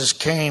 Jesus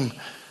came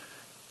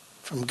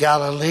from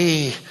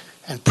Galilee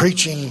and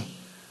preaching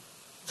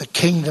the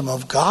kingdom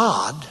of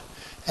God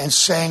and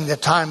saying the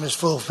time is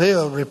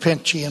fulfilled,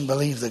 repent ye and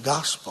believe the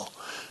gospel.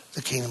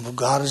 The kingdom of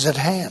God is at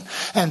hand.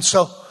 And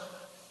so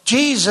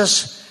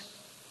Jesus,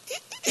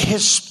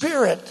 his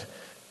spirit,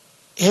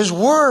 his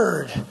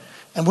word,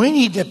 and we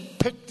need to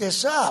pick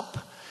this up,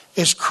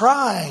 is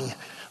crying,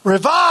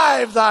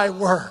 revive thy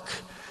work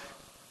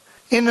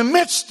in the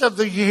midst of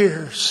the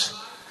years.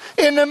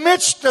 In the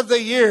midst of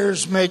the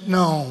years, make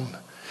known.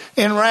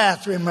 In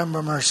wrath,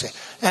 remember mercy.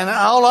 And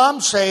all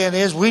I'm saying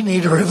is we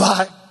need a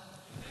revival.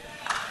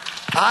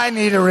 I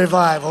need a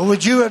revival.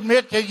 Would you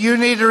admit that you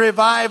need a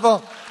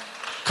revival?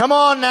 Come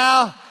on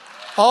now.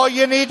 All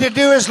you need to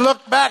do is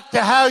look back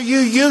to how you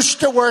used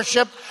to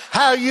worship,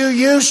 how you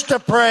used to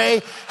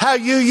pray, how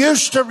you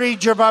used to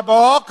read your Bible.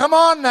 Oh, come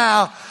on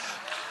now.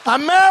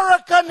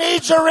 America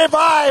needs a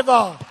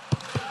revival.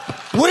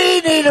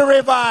 We need a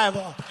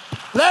revival.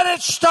 Let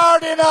it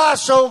start in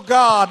us, oh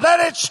God.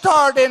 Let it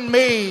start in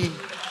me.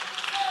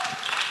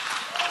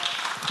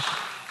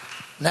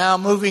 Now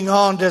moving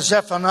on to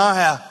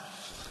Zephaniah.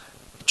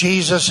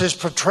 Jesus is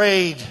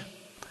portrayed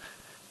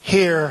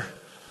here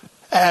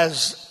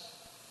as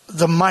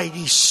the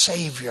mighty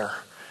Savior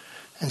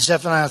in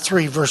Zephaniah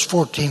 3 verse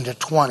 14 to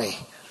 20.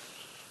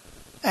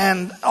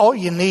 And all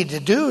you need to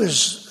do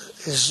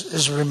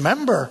is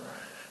remember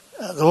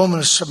the woman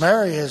of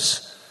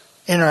Samaria's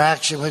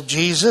interaction with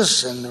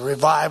Jesus and the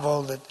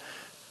revival that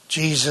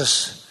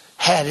Jesus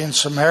had in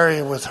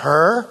Samaria with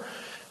her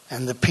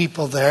and the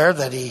people there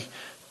that he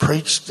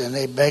preached, and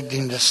they begged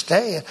him to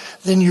stay.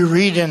 Then you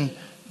read in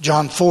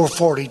John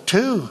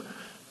 4:42,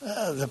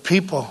 the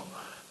people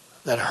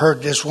that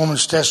heard this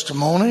woman's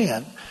testimony,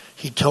 and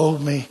he told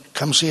me,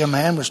 come see a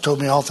man which told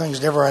me all things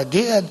that ever I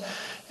did.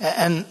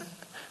 And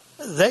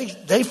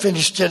they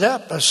finished it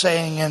up by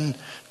saying in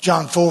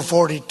John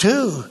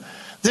 4:42,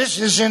 this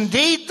is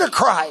indeed the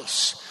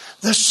Christ,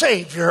 the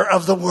Savior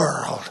of the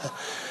world.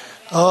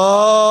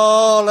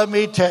 Oh, let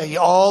me tell you,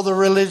 all the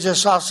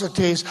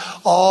religiosities,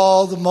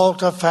 all the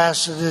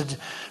multifaceted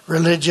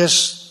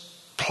religious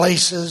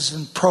places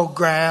and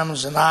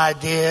programs and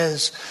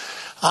ideas,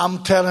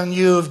 I'm telling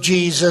you of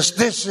Jesus,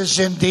 this is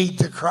indeed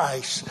the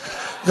Christ,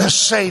 the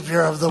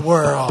Savior of the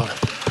world.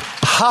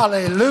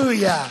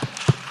 Hallelujah.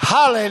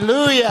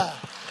 Hallelujah.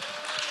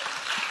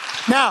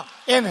 Now,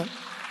 in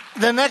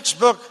the next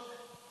book,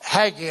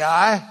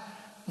 Haggai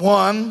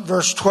 1,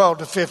 verse 12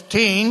 to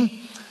 15,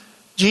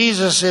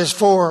 Jesus is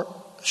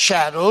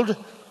foreshadowed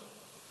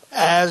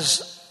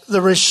as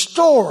the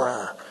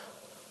restorer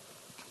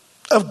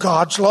of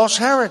God's lost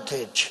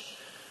heritage.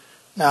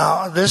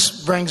 Now,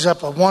 this brings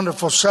up a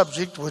wonderful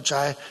subject which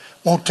I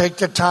won't take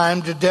the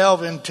time to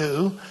delve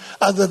into,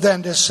 other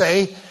than to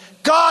say,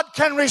 God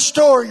can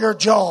restore your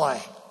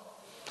joy.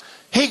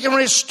 He can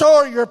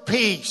restore your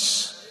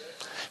peace.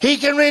 He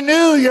can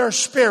renew your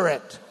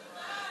spirit.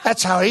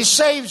 That's how he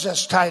saves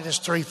us, Titus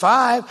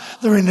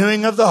 3:5, the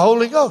renewing of the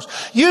Holy Ghost.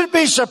 You'd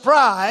be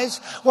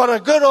surprised what a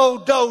good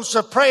old dose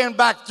of praying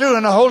back through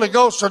in the Holy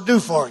Ghost will do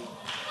for you.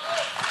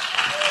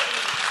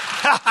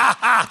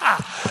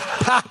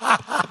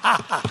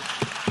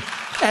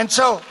 And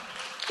so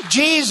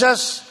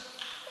Jesus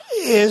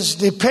is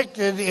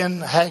depicted in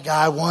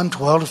Haggai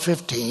 1:12 to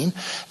 15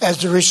 as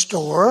the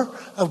restorer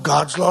of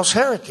God's lost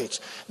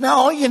heritage. Now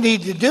all you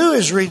need to do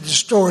is read the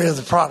story of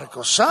the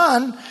prodigal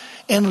son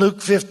in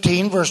Luke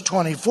 15 verse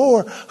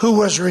 24, who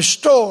was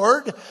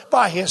restored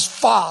by his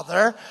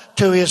father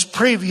to his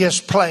previous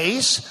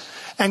place,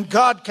 and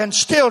God can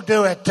still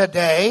do it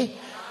today.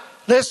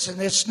 Listen,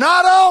 it's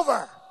not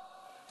over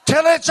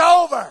till it's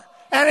over,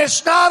 and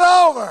it's not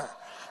over.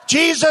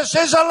 Jesus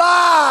is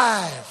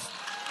alive.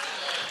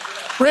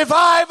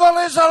 Revival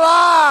is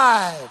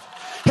alive.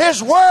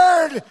 His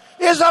word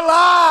is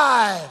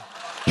alive.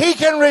 He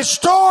can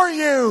restore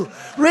you,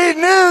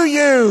 renew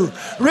you,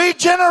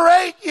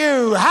 regenerate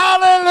you.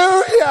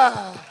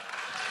 Hallelujah.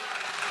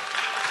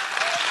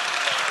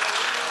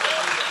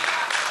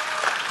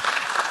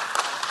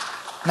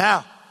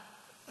 Now,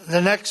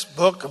 the next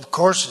book, of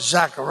course, is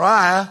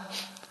Zechariah.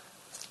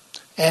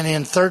 And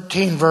in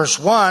 13 verse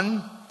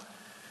 1,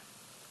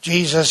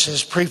 Jesus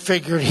is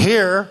prefigured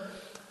here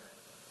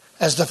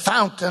as the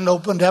fountain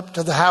opened up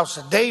to the house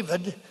of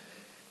David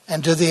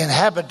and to the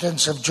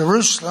inhabitants of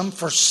Jerusalem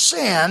for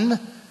sin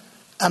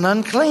and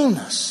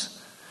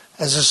uncleanness.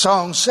 As the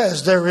song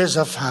says, there is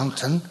a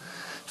fountain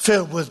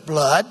filled with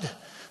blood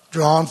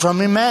drawn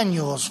from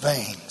Emmanuel's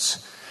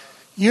veins.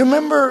 You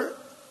remember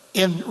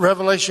in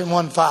Revelation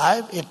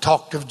 1:5, it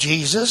talked of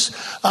Jesus.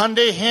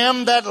 Unto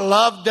him that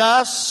loved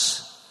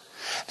us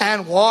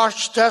and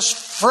washed us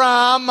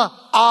from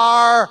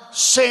our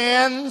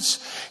sins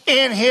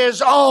in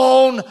his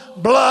own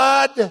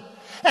blood,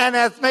 and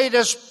hath made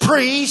us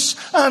priests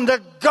unto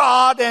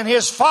God and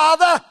his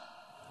Father.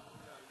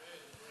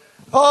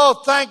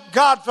 Oh, thank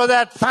God for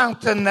that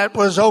fountain that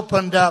was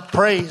opened up.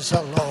 Praise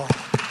the Lord.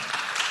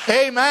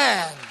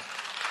 Amen.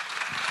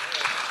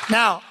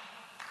 Now,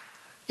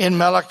 in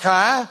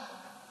Malachi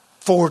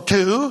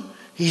 4:2,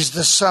 he's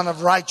the Son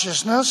of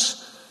Righteousness,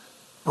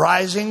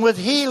 rising with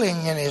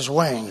healing in his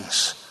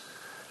wings.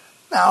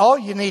 Now, all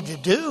you need to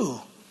do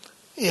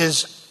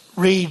is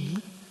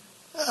read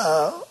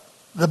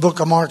the book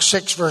of Mark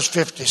 6, verse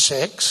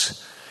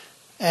 56.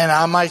 And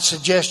I might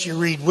suggest you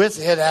read with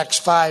it Acts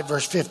 5,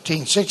 verse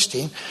 15,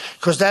 16.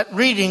 Because that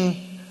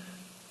reading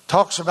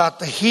talks about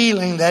the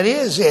healing that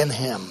is in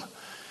him.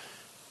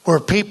 Where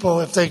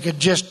people, if they could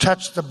just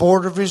touch the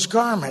border of his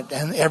garment,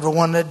 and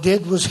everyone that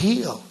did was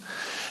healed.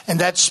 And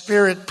that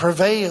spirit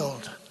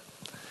prevailed.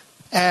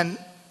 And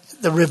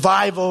the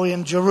revival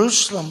in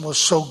Jerusalem was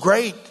so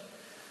great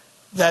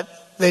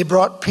that they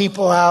brought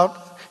people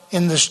out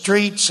in the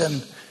streets,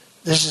 and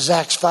this is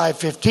Acts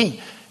 5:15,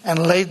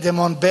 and laid them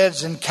on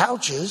beds and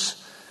couches,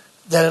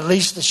 that at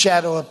least the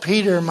shadow of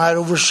Peter might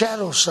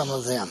overshadow some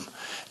of them.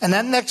 And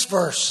that next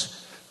verse,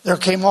 there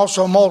came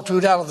also a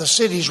multitude out of the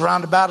cities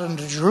round about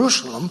into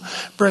Jerusalem,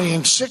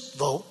 bringing sick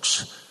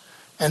folks,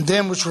 and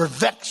them which were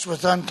vexed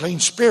with unclean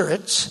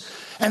spirits,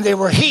 and they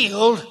were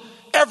healed,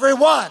 every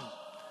one.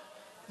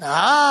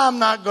 Now, I'm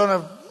not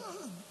going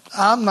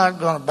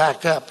to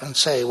back up and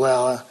say,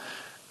 well,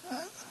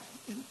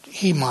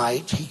 he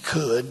might, he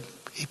could,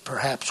 he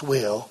perhaps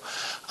will.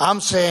 I'm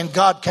saying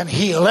God can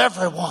heal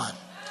everyone.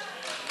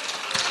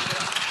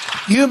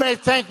 You may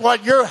think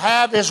what you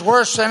have is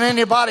worse than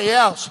anybody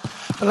else,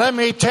 but let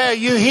me tell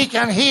you, he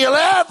can heal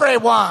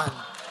everyone.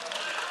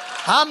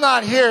 I'm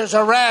not here as a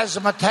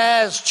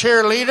razzmatazz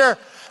cheerleader,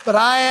 but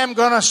I am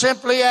going to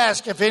simply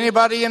ask if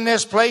anybody in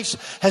this place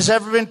has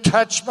ever been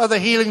touched by the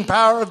healing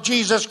power of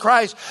Jesus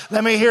Christ.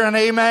 Let me hear an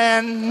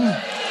amen.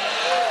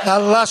 A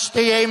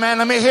lusty amen.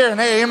 Let me hear an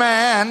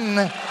amen.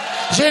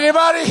 Has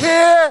anybody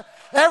here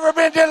ever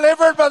been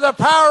delivered by the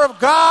power of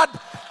God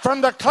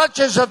from the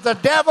clutches of the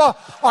devil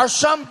or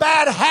some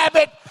bad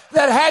habit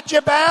that had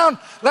you bound?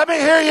 Let me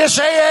hear you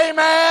say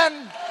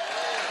amen.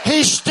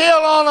 He's still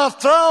on a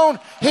throne.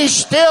 He's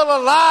still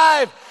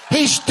alive.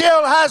 He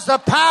still has the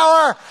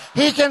power.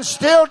 He can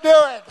still do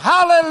it.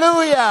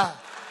 Hallelujah.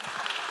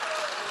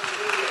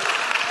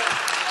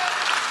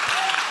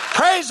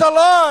 Praise the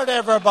Lord,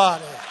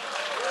 everybody.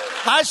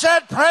 I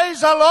said,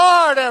 praise the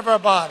Lord,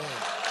 everybody.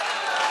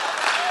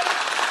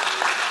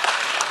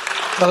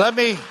 But let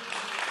me,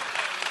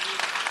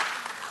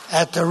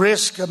 at the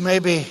risk of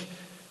maybe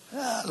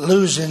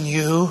losing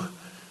you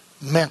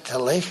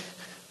mentally,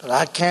 but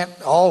I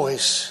can't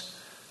always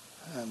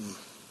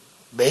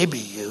baby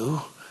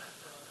you.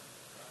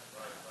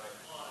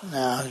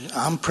 Now,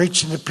 I'm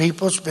preaching to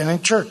people that's been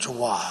in church a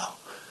while.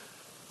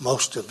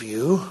 Most of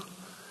you.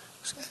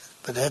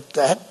 But at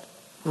that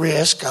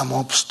risk, I'm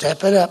going to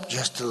step it up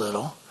just a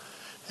little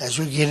as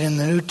we get in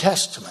the New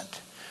Testament.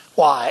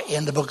 Why?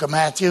 In the book of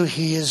Matthew,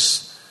 he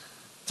is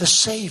the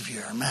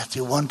Savior.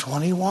 Matthew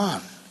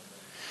 1:21.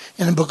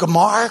 In the book of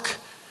Mark,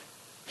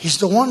 he's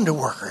the wonder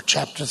worker.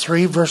 Chapter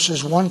 3,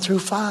 verses 1 through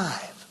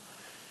 5.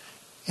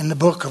 In the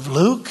book of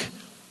Luke,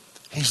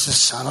 he's the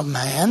Son of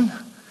Man.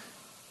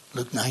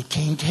 Luke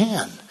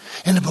 19:10.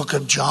 In the book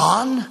of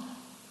John,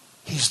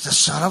 he's the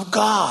Son of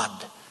God.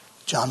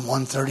 John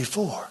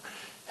 1:34.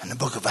 In the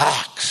book of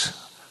Acts,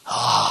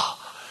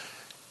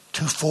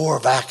 2:4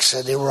 of Acts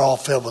said they were all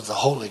filled with the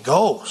Holy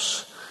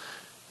Ghost.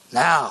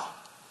 Now,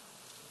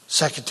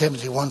 2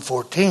 Timothy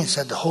 1:14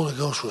 said the Holy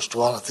Ghost was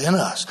dwelleth in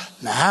us.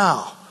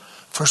 Now,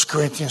 1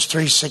 Corinthians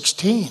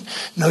 3:16,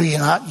 know ye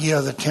not ye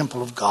are the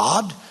temple of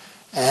God,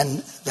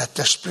 and that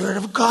the Spirit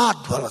of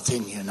God dwelleth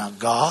in you. Not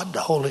God,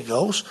 the Holy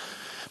Ghost.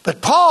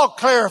 But Paul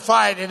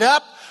clarified it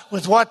up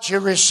with what you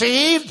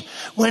received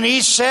when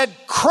he said,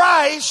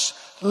 Christ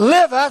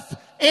liveth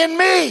in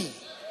me.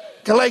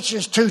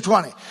 Galatians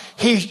 2:20.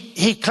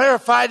 He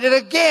clarified it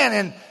again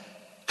in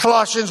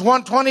Colossians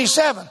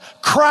 1:27.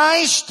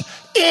 Christ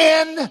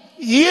in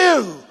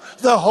you,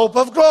 the hope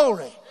of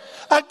glory.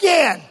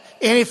 Again,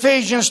 in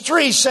Ephesians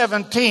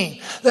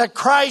 3:17, that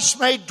Christ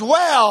may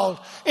dwell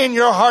in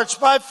your hearts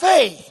by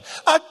faith.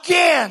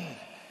 Again,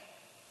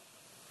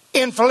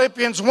 in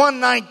Philippians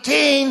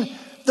 1:19,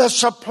 the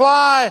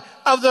supply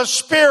of the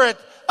Spirit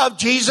of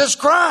Jesus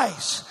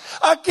Christ.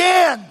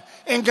 Again,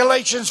 in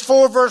Galatians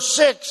 4 verse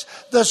 6,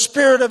 the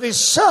Spirit of His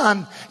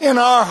Son in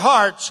our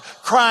hearts,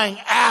 crying,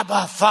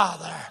 Abba,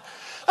 Father.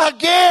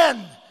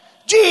 Again,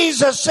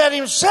 Jesus said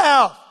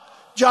Himself,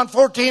 John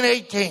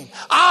 14:18,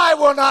 I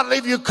will not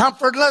leave you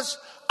comfortless.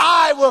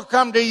 I will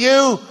come to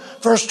you.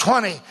 Verse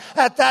 20,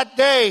 at that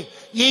day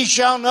ye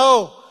shall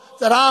know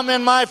that I'm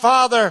in my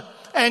Father,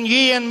 and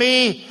ye in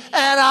me,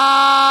 and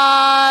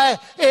I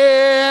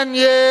in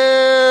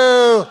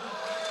you.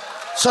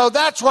 So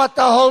that's what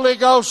the Holy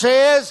Ghost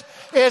is.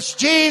 It's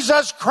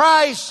Jesus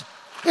Christ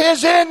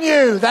is in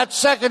you. That's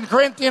 2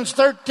 Corinthians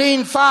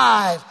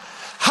 13:5.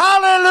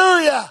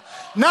 Hallelujah.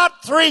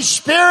 Not three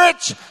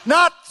spirits,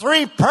 not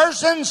three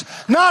persons,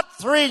 not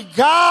three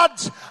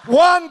gods.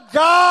 One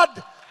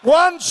God,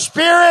 one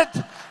Spirit,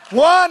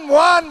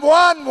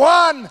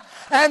 one.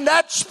 And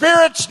that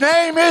Spirit's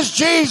name is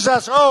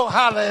Jesus. Oh,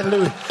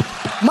 hallelujah.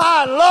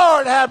 My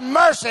Lord, have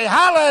mercy.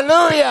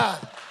 Hallelujah.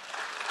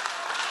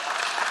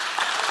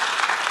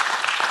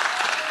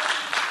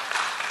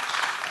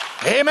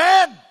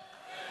 Amen.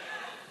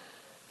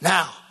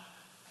 Now,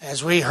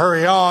 as we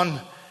hurry on,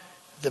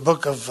 the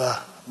book of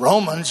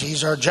Romans,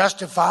 He's our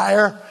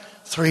justifier.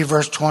 3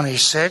 verse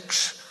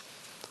 26,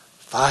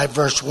 5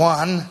 verse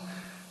 1,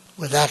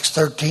 with Acts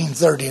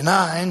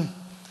 13:39.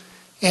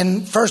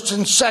 In 1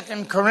 and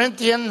 2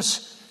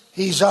 Corinthians,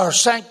 He's our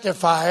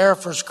sanctifier.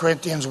 1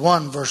 Corinthians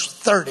 1 verse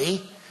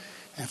 30,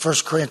 and 1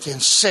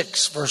 Corinthians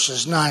 6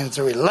 verses 9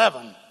 through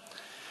 11.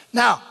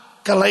 Now,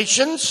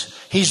 Galatians,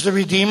 He's the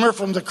Redeemer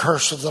from the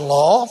curse of the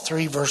law.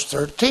 3 verse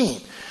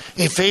 13.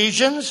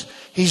 Ephesians,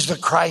 He's the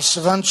Christ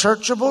of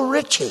unsearchable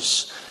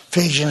riches.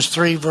 Ephesians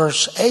 3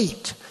 verse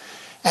 8.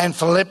 And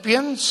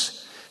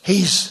Philippians,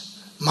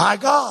 He's my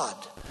God,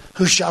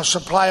 who shall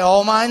supply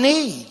all my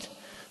need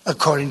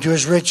according to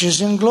His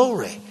riches in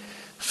glory.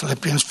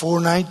 Philippians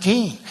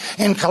 4:19.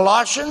 In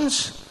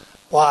Colossians,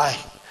 why,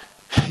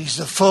 He's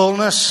the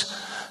fullness.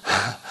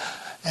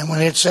 And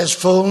when it says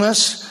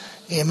fullness,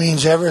 it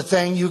means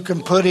everything you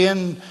can put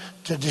in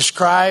to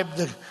describe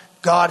the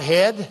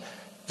Godhead,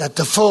 that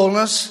the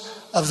fullness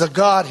of the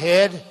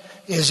Godhead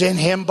is in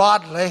Him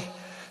bodily.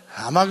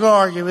 I'm not going to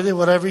argue with you.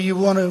 Whatever you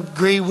want to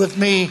agree with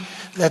me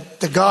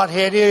that the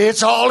Godhead is,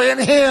 it's all in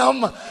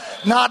Him,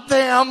 not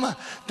them.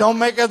 Don't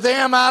make a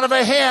them out of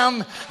a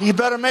him. You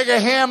better make a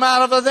him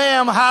out of a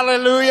them.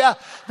 Hallelujah.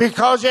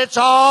 Because it's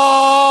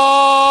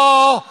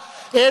all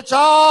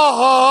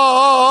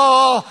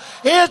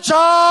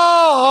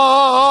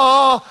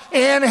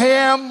in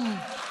Him.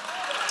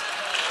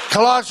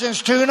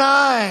 Colossians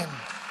 2:9.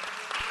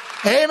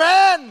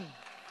 Amen.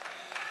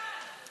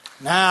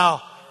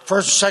 Now,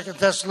 1st and 2nd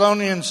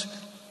Thessalonians.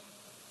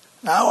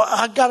 Now,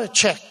 I got to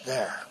check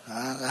there.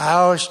 I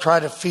always try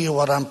to feel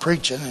what I'm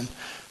preaching, and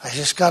I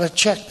just got to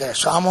check there.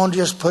 So I'm going to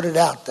just put it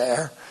out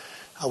there.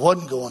 I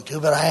wasn't going to,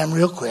 but I am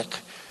real quick.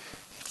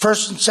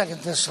 1st and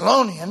 2nd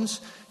Thessalonians,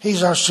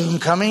 He's our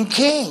soon-coming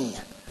King.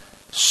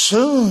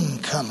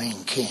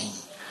 Soon-coming King.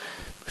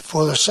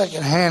 Before the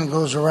second hand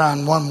goes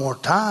around one more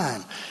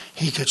time,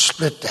 He could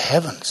split the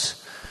heavens.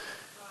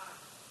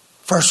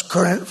 First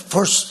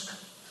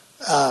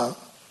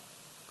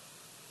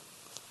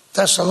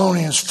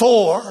Thessalonians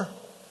 4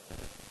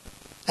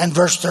 and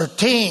verse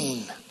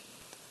 13.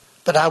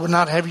 But I would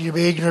not have you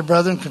be ignorant,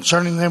 brethren,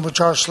 concerning them which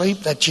are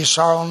asleep, that ye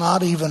sorrow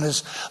not, even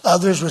as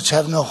others which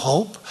have no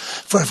hope.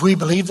 For if we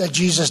believe that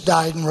Jesus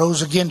died and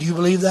rose again, do you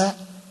believe that?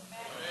 Amen.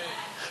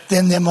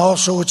 Then them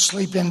also which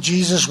sleep in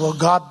Jesus will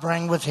God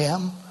bring with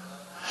Him.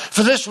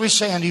 For this we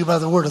say unto you by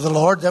the word of the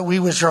Lord, that we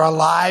which are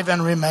alive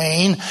and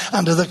remain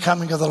unto the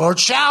coming of the Lord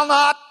shall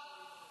not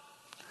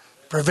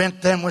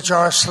prevent them which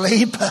are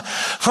asleep.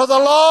 For the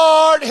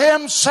Lord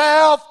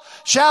Himself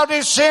shall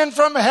descend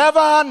from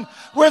heaven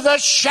with a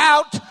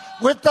shout,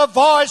 with the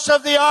voice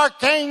of the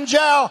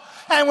archangel,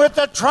 and with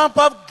the trump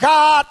of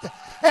God,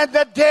 and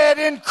the dead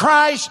in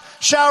Christ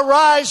shall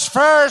rise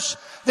first.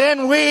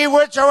 Then we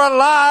which are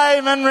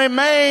alive and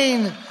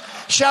remain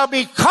shall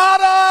be caught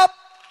up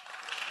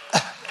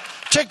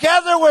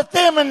together with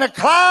them in the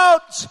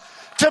clouds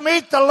to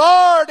meet the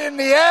Lord in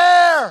the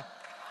air.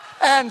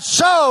 And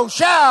so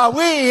shall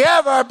we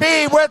ever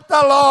be with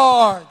the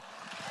Lord.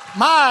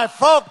 My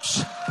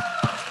folks,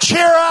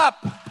 cheer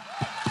up.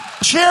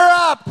 Cheer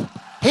up.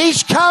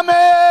 He's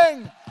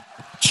coming.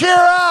 Cheer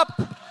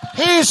up.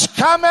 He's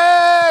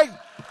coming.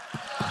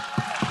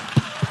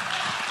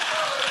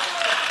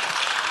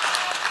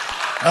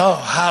 Oh,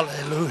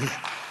 hallelujah.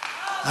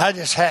 I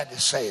just had to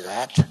say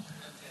that.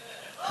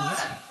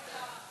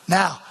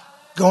 Now,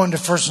 going to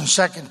 1st and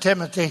 2nd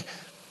Timothy,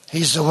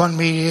 He's the one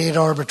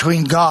mediator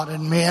between God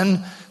and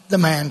men, the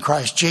man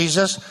Christ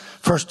Jesus.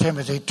 1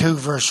 Timothy 2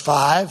 verse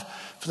 5,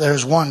 for there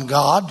is one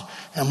God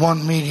and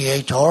one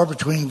mediator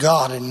between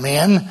God and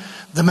men,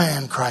 the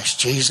man Christ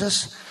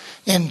Jesus.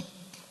 In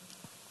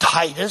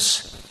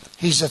Titus,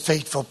 he's a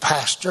faithful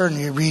pastor, and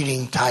you're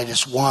reading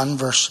Titus 1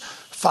 verse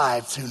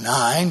 5 through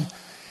 9.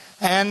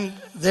 And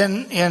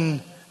then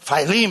in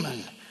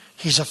Philemon,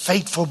 he's a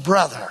faithful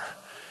brother.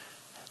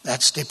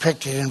 That's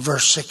depicted in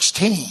verse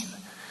 16.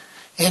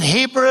 In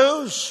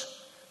Hebrews,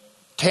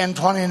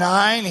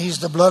 10:29, he's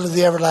the blood of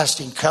the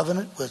everlasting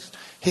covenant with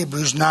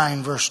Hebrews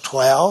 9 verse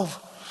 12.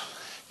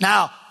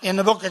 Now, in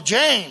the book of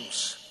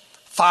James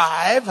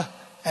 5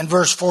 and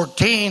verse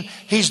 14,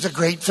 he's the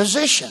great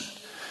physician.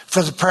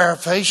 For the prayer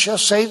of faith shall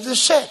save the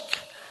sick,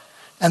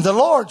 and the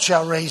Lord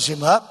shall raise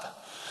him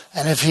up,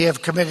 and if he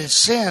have committed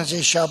sins,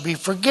 it shall be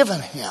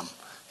forgiven him.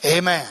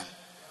 Amen.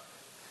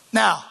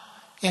 Now,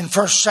 in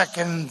 1st,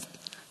 2nd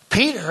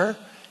Peter,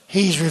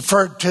 he's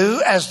referred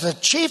to as the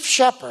chief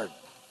shepherd,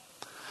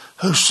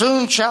 who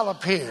soon shall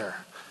appear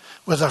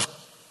with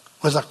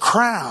a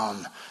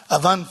crown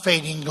of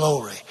unfading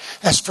glory.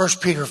 That's 1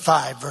 Peter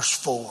 5 verse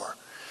 4.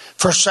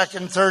 1st,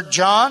 2nd, 3rd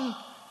John,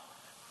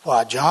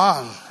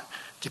 John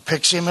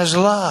depicts him as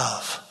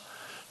love.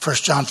 1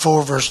 John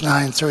 4 verse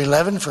 9 through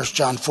 11, 1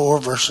 John 4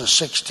 verses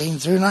 16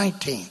 through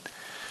 19.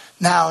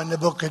 Now in the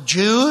book of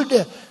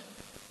Jude,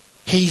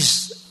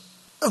 he's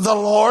the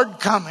Lord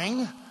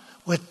coming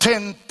with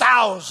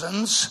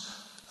 10,000s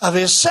of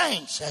his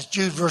saints. That's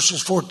Jude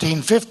verses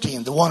 14,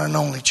 15, the one and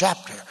only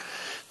chapter.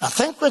 Now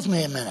think with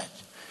me a minute.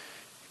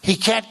 He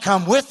can't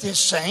come with his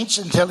saints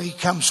until he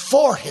comes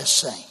for his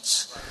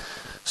saints.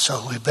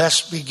 So we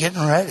best be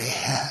getting ready.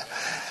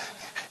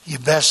 You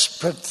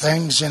best put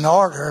things in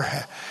order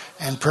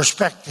and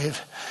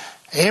perspective.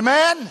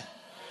 Amen?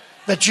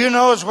 But you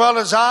know as well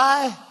as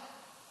I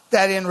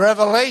that in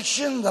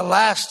Revelation, the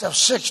last of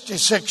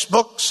 66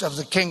 books of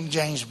the King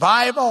James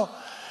Bible,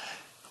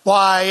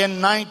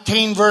 in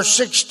 19 verse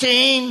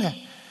 16,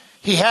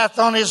 he hath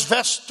on his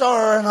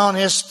vesture and on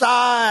his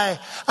thigh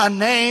a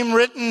name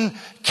written,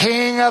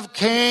 King of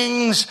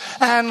Kings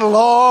and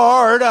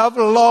Lord of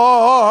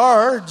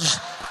Lords.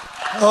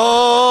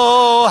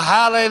 Oh,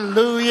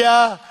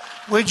 hallelujah.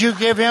 Would you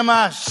give him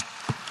a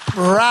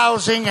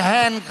rousing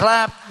hand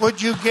clap? Would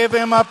you give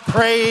him a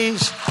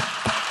praise?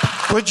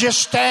 Would you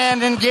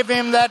stand and give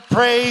him that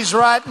praise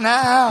right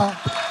now?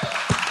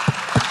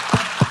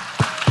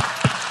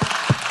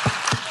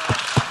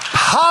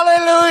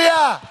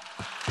 Hallelujah.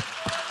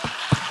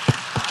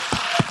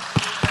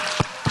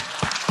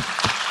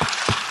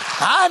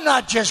 I'm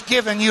not just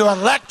giving you a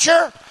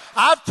lecture.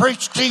 I've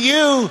preached to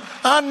you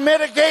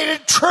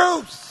unmitigated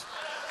truth,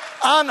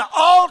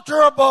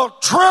 unalterable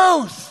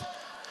truth.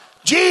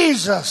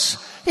 Jesus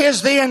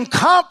is the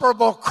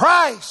incomparable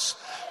Christ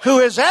who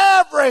is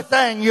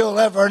everything you'll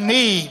ever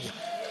need.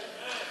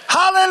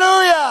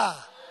 Hallelujah.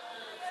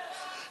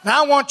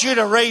 Now I want you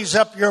to raise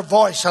up your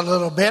voice a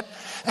little bit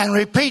and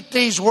repeat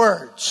these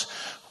words.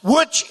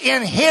 Which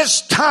in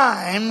his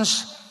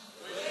times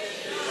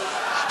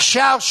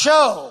shall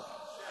show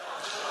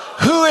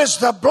who is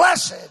the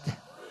blessed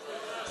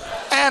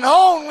and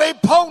only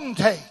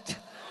potentate,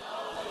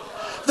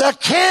 the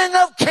King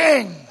of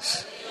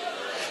Kings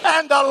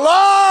and the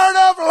Lord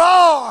of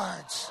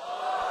Lords.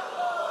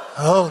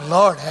 Oh,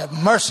 Lord, have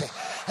mercy.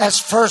 That's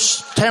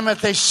 1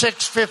 Timothy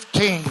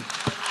 6:15.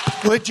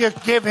 Would you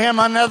give him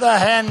another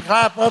hand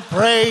clap of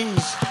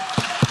praise?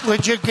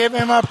 Would you give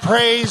him a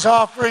praise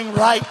offering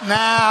right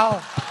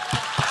now?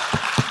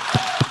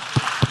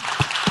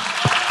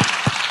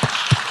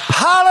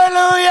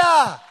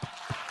 Hallelujah!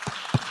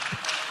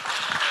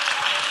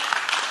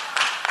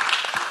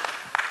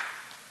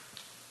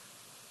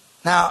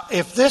 Now,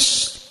 if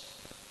this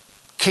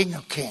King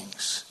of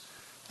Kings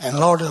and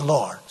Lord of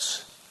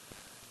Lords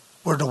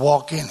were to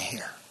walk in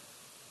here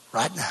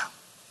right now,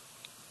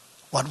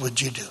 what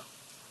would you do?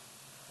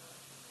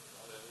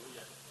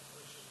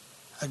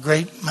 A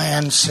great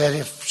man said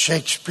if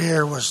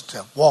Shakespeare was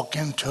to walk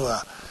into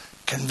a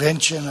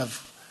convention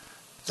of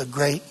the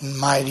great and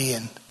mighty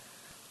and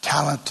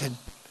talented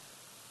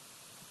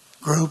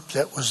group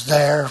that was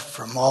there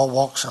from all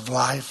walks of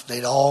life,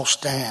 they'd all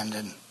stand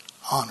and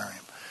honor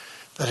him.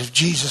 But if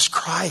Jesus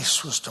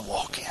Christ was to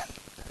walk in,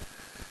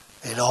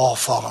 they'd all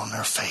fall on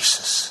their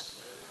faces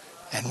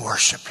and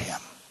worship him.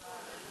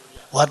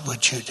 What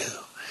would you do?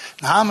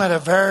 Now, I'm at a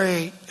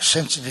very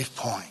sensitive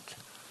point.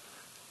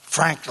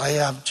 Frankly,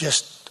 I've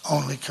just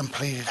only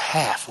completed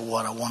half of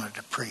what I wanted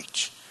to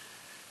preach.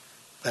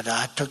 But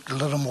I took a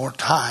little more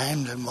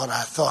time than what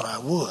I thought I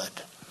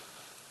would.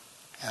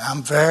 And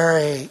I'm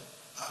very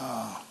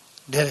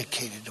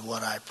dedicated to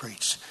what I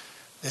preach.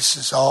 This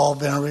has all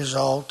been a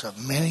result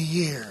of many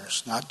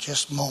years, not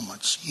just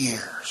moments,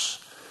 years.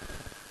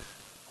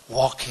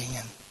 Walking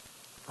and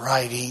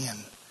writing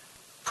and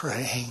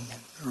praying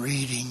and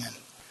reading and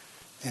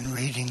then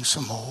reading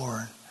some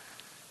more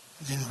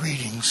and then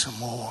reading some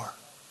more.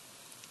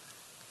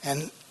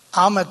 And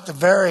I'm at the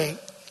very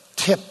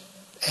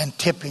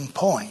tipping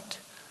point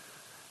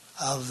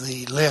of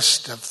the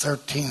list of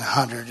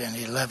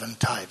 1,311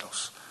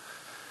 titles.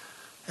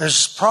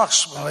 There's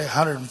approximately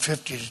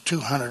 150 to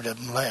 200 of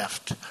them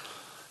left.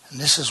 And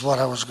this is what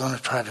I was going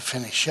to try to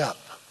finish up.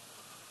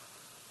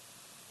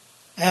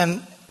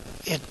 And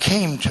it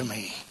came to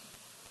me.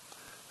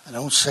 I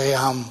don't say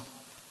I'm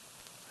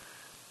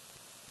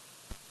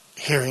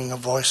hearing a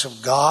voice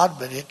of God,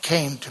 but it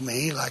came to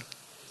me like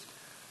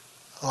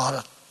a lot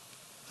of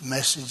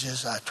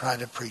messages I try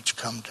to preach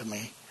come to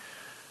me,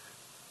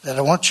 that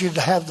I want you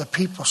to have the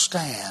people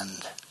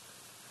stand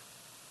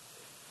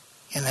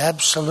in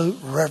absolute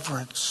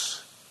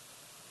reverence,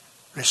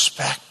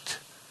 respect,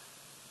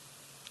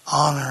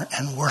 honor,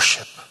 and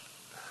worship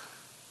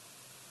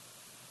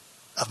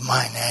of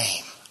my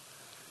name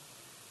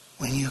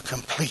when you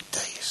complete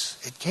these.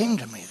 It came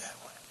to me that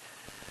way.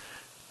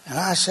 And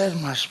I said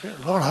in my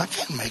spirit, Lord, I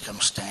can't make them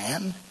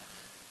stand.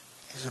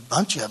 There's a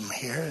bunch of them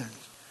here.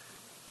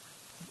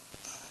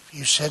 If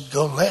you said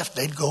go left,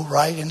 they'd go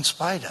right in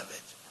spite of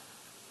it.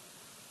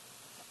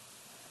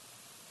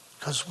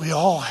 Because we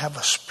all have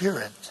a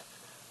spirit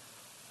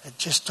that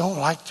just don't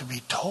like to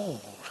be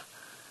told.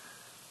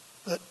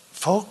 But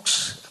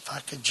folks, if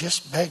I could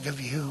just beg of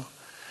you,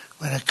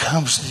 when it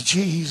comes to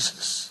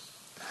Jesus,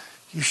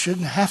 you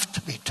shouldn't have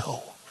to be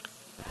told.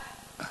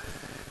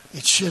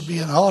 It should be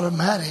an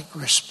automatic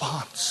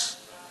response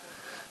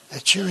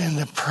that you're in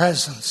the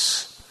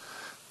presence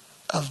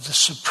of the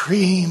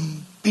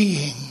supreme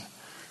being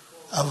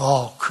of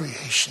all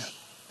creation.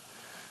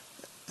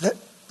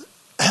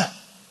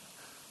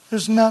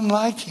 There's none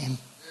like him.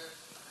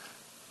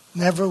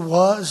 Never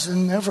was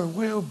and never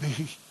will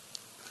be.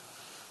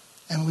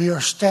 And we are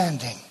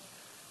standing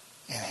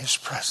in his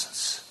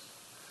presence.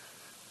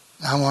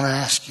 Now I want to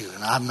ask you,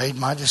 and I've made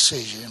my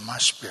decision in my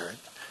spirit.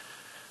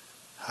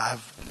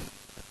 I've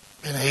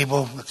been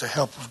able, with the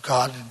help of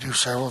God, to do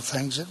several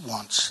things at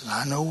once. And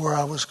I know where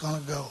I was going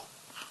to go.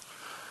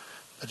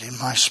 But in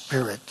my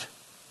spirit,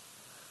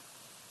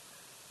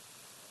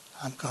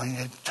 I'm going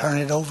to turn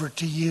it over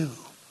to you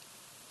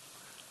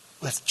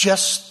with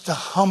just the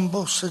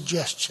humble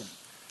suggestion.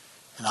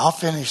 And I'll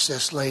finish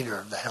this later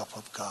with the help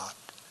of God.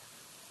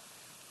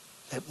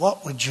 That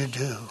what would you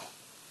do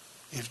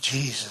if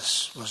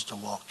Jesus was to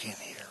walk in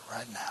here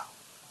right now?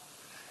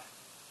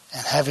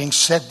 And having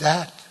said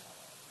that,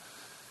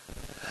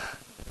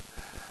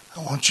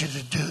 I want you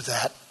to do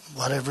that,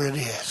 whatever it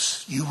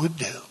is you would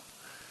do.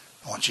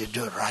 I want you to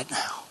do it right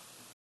now.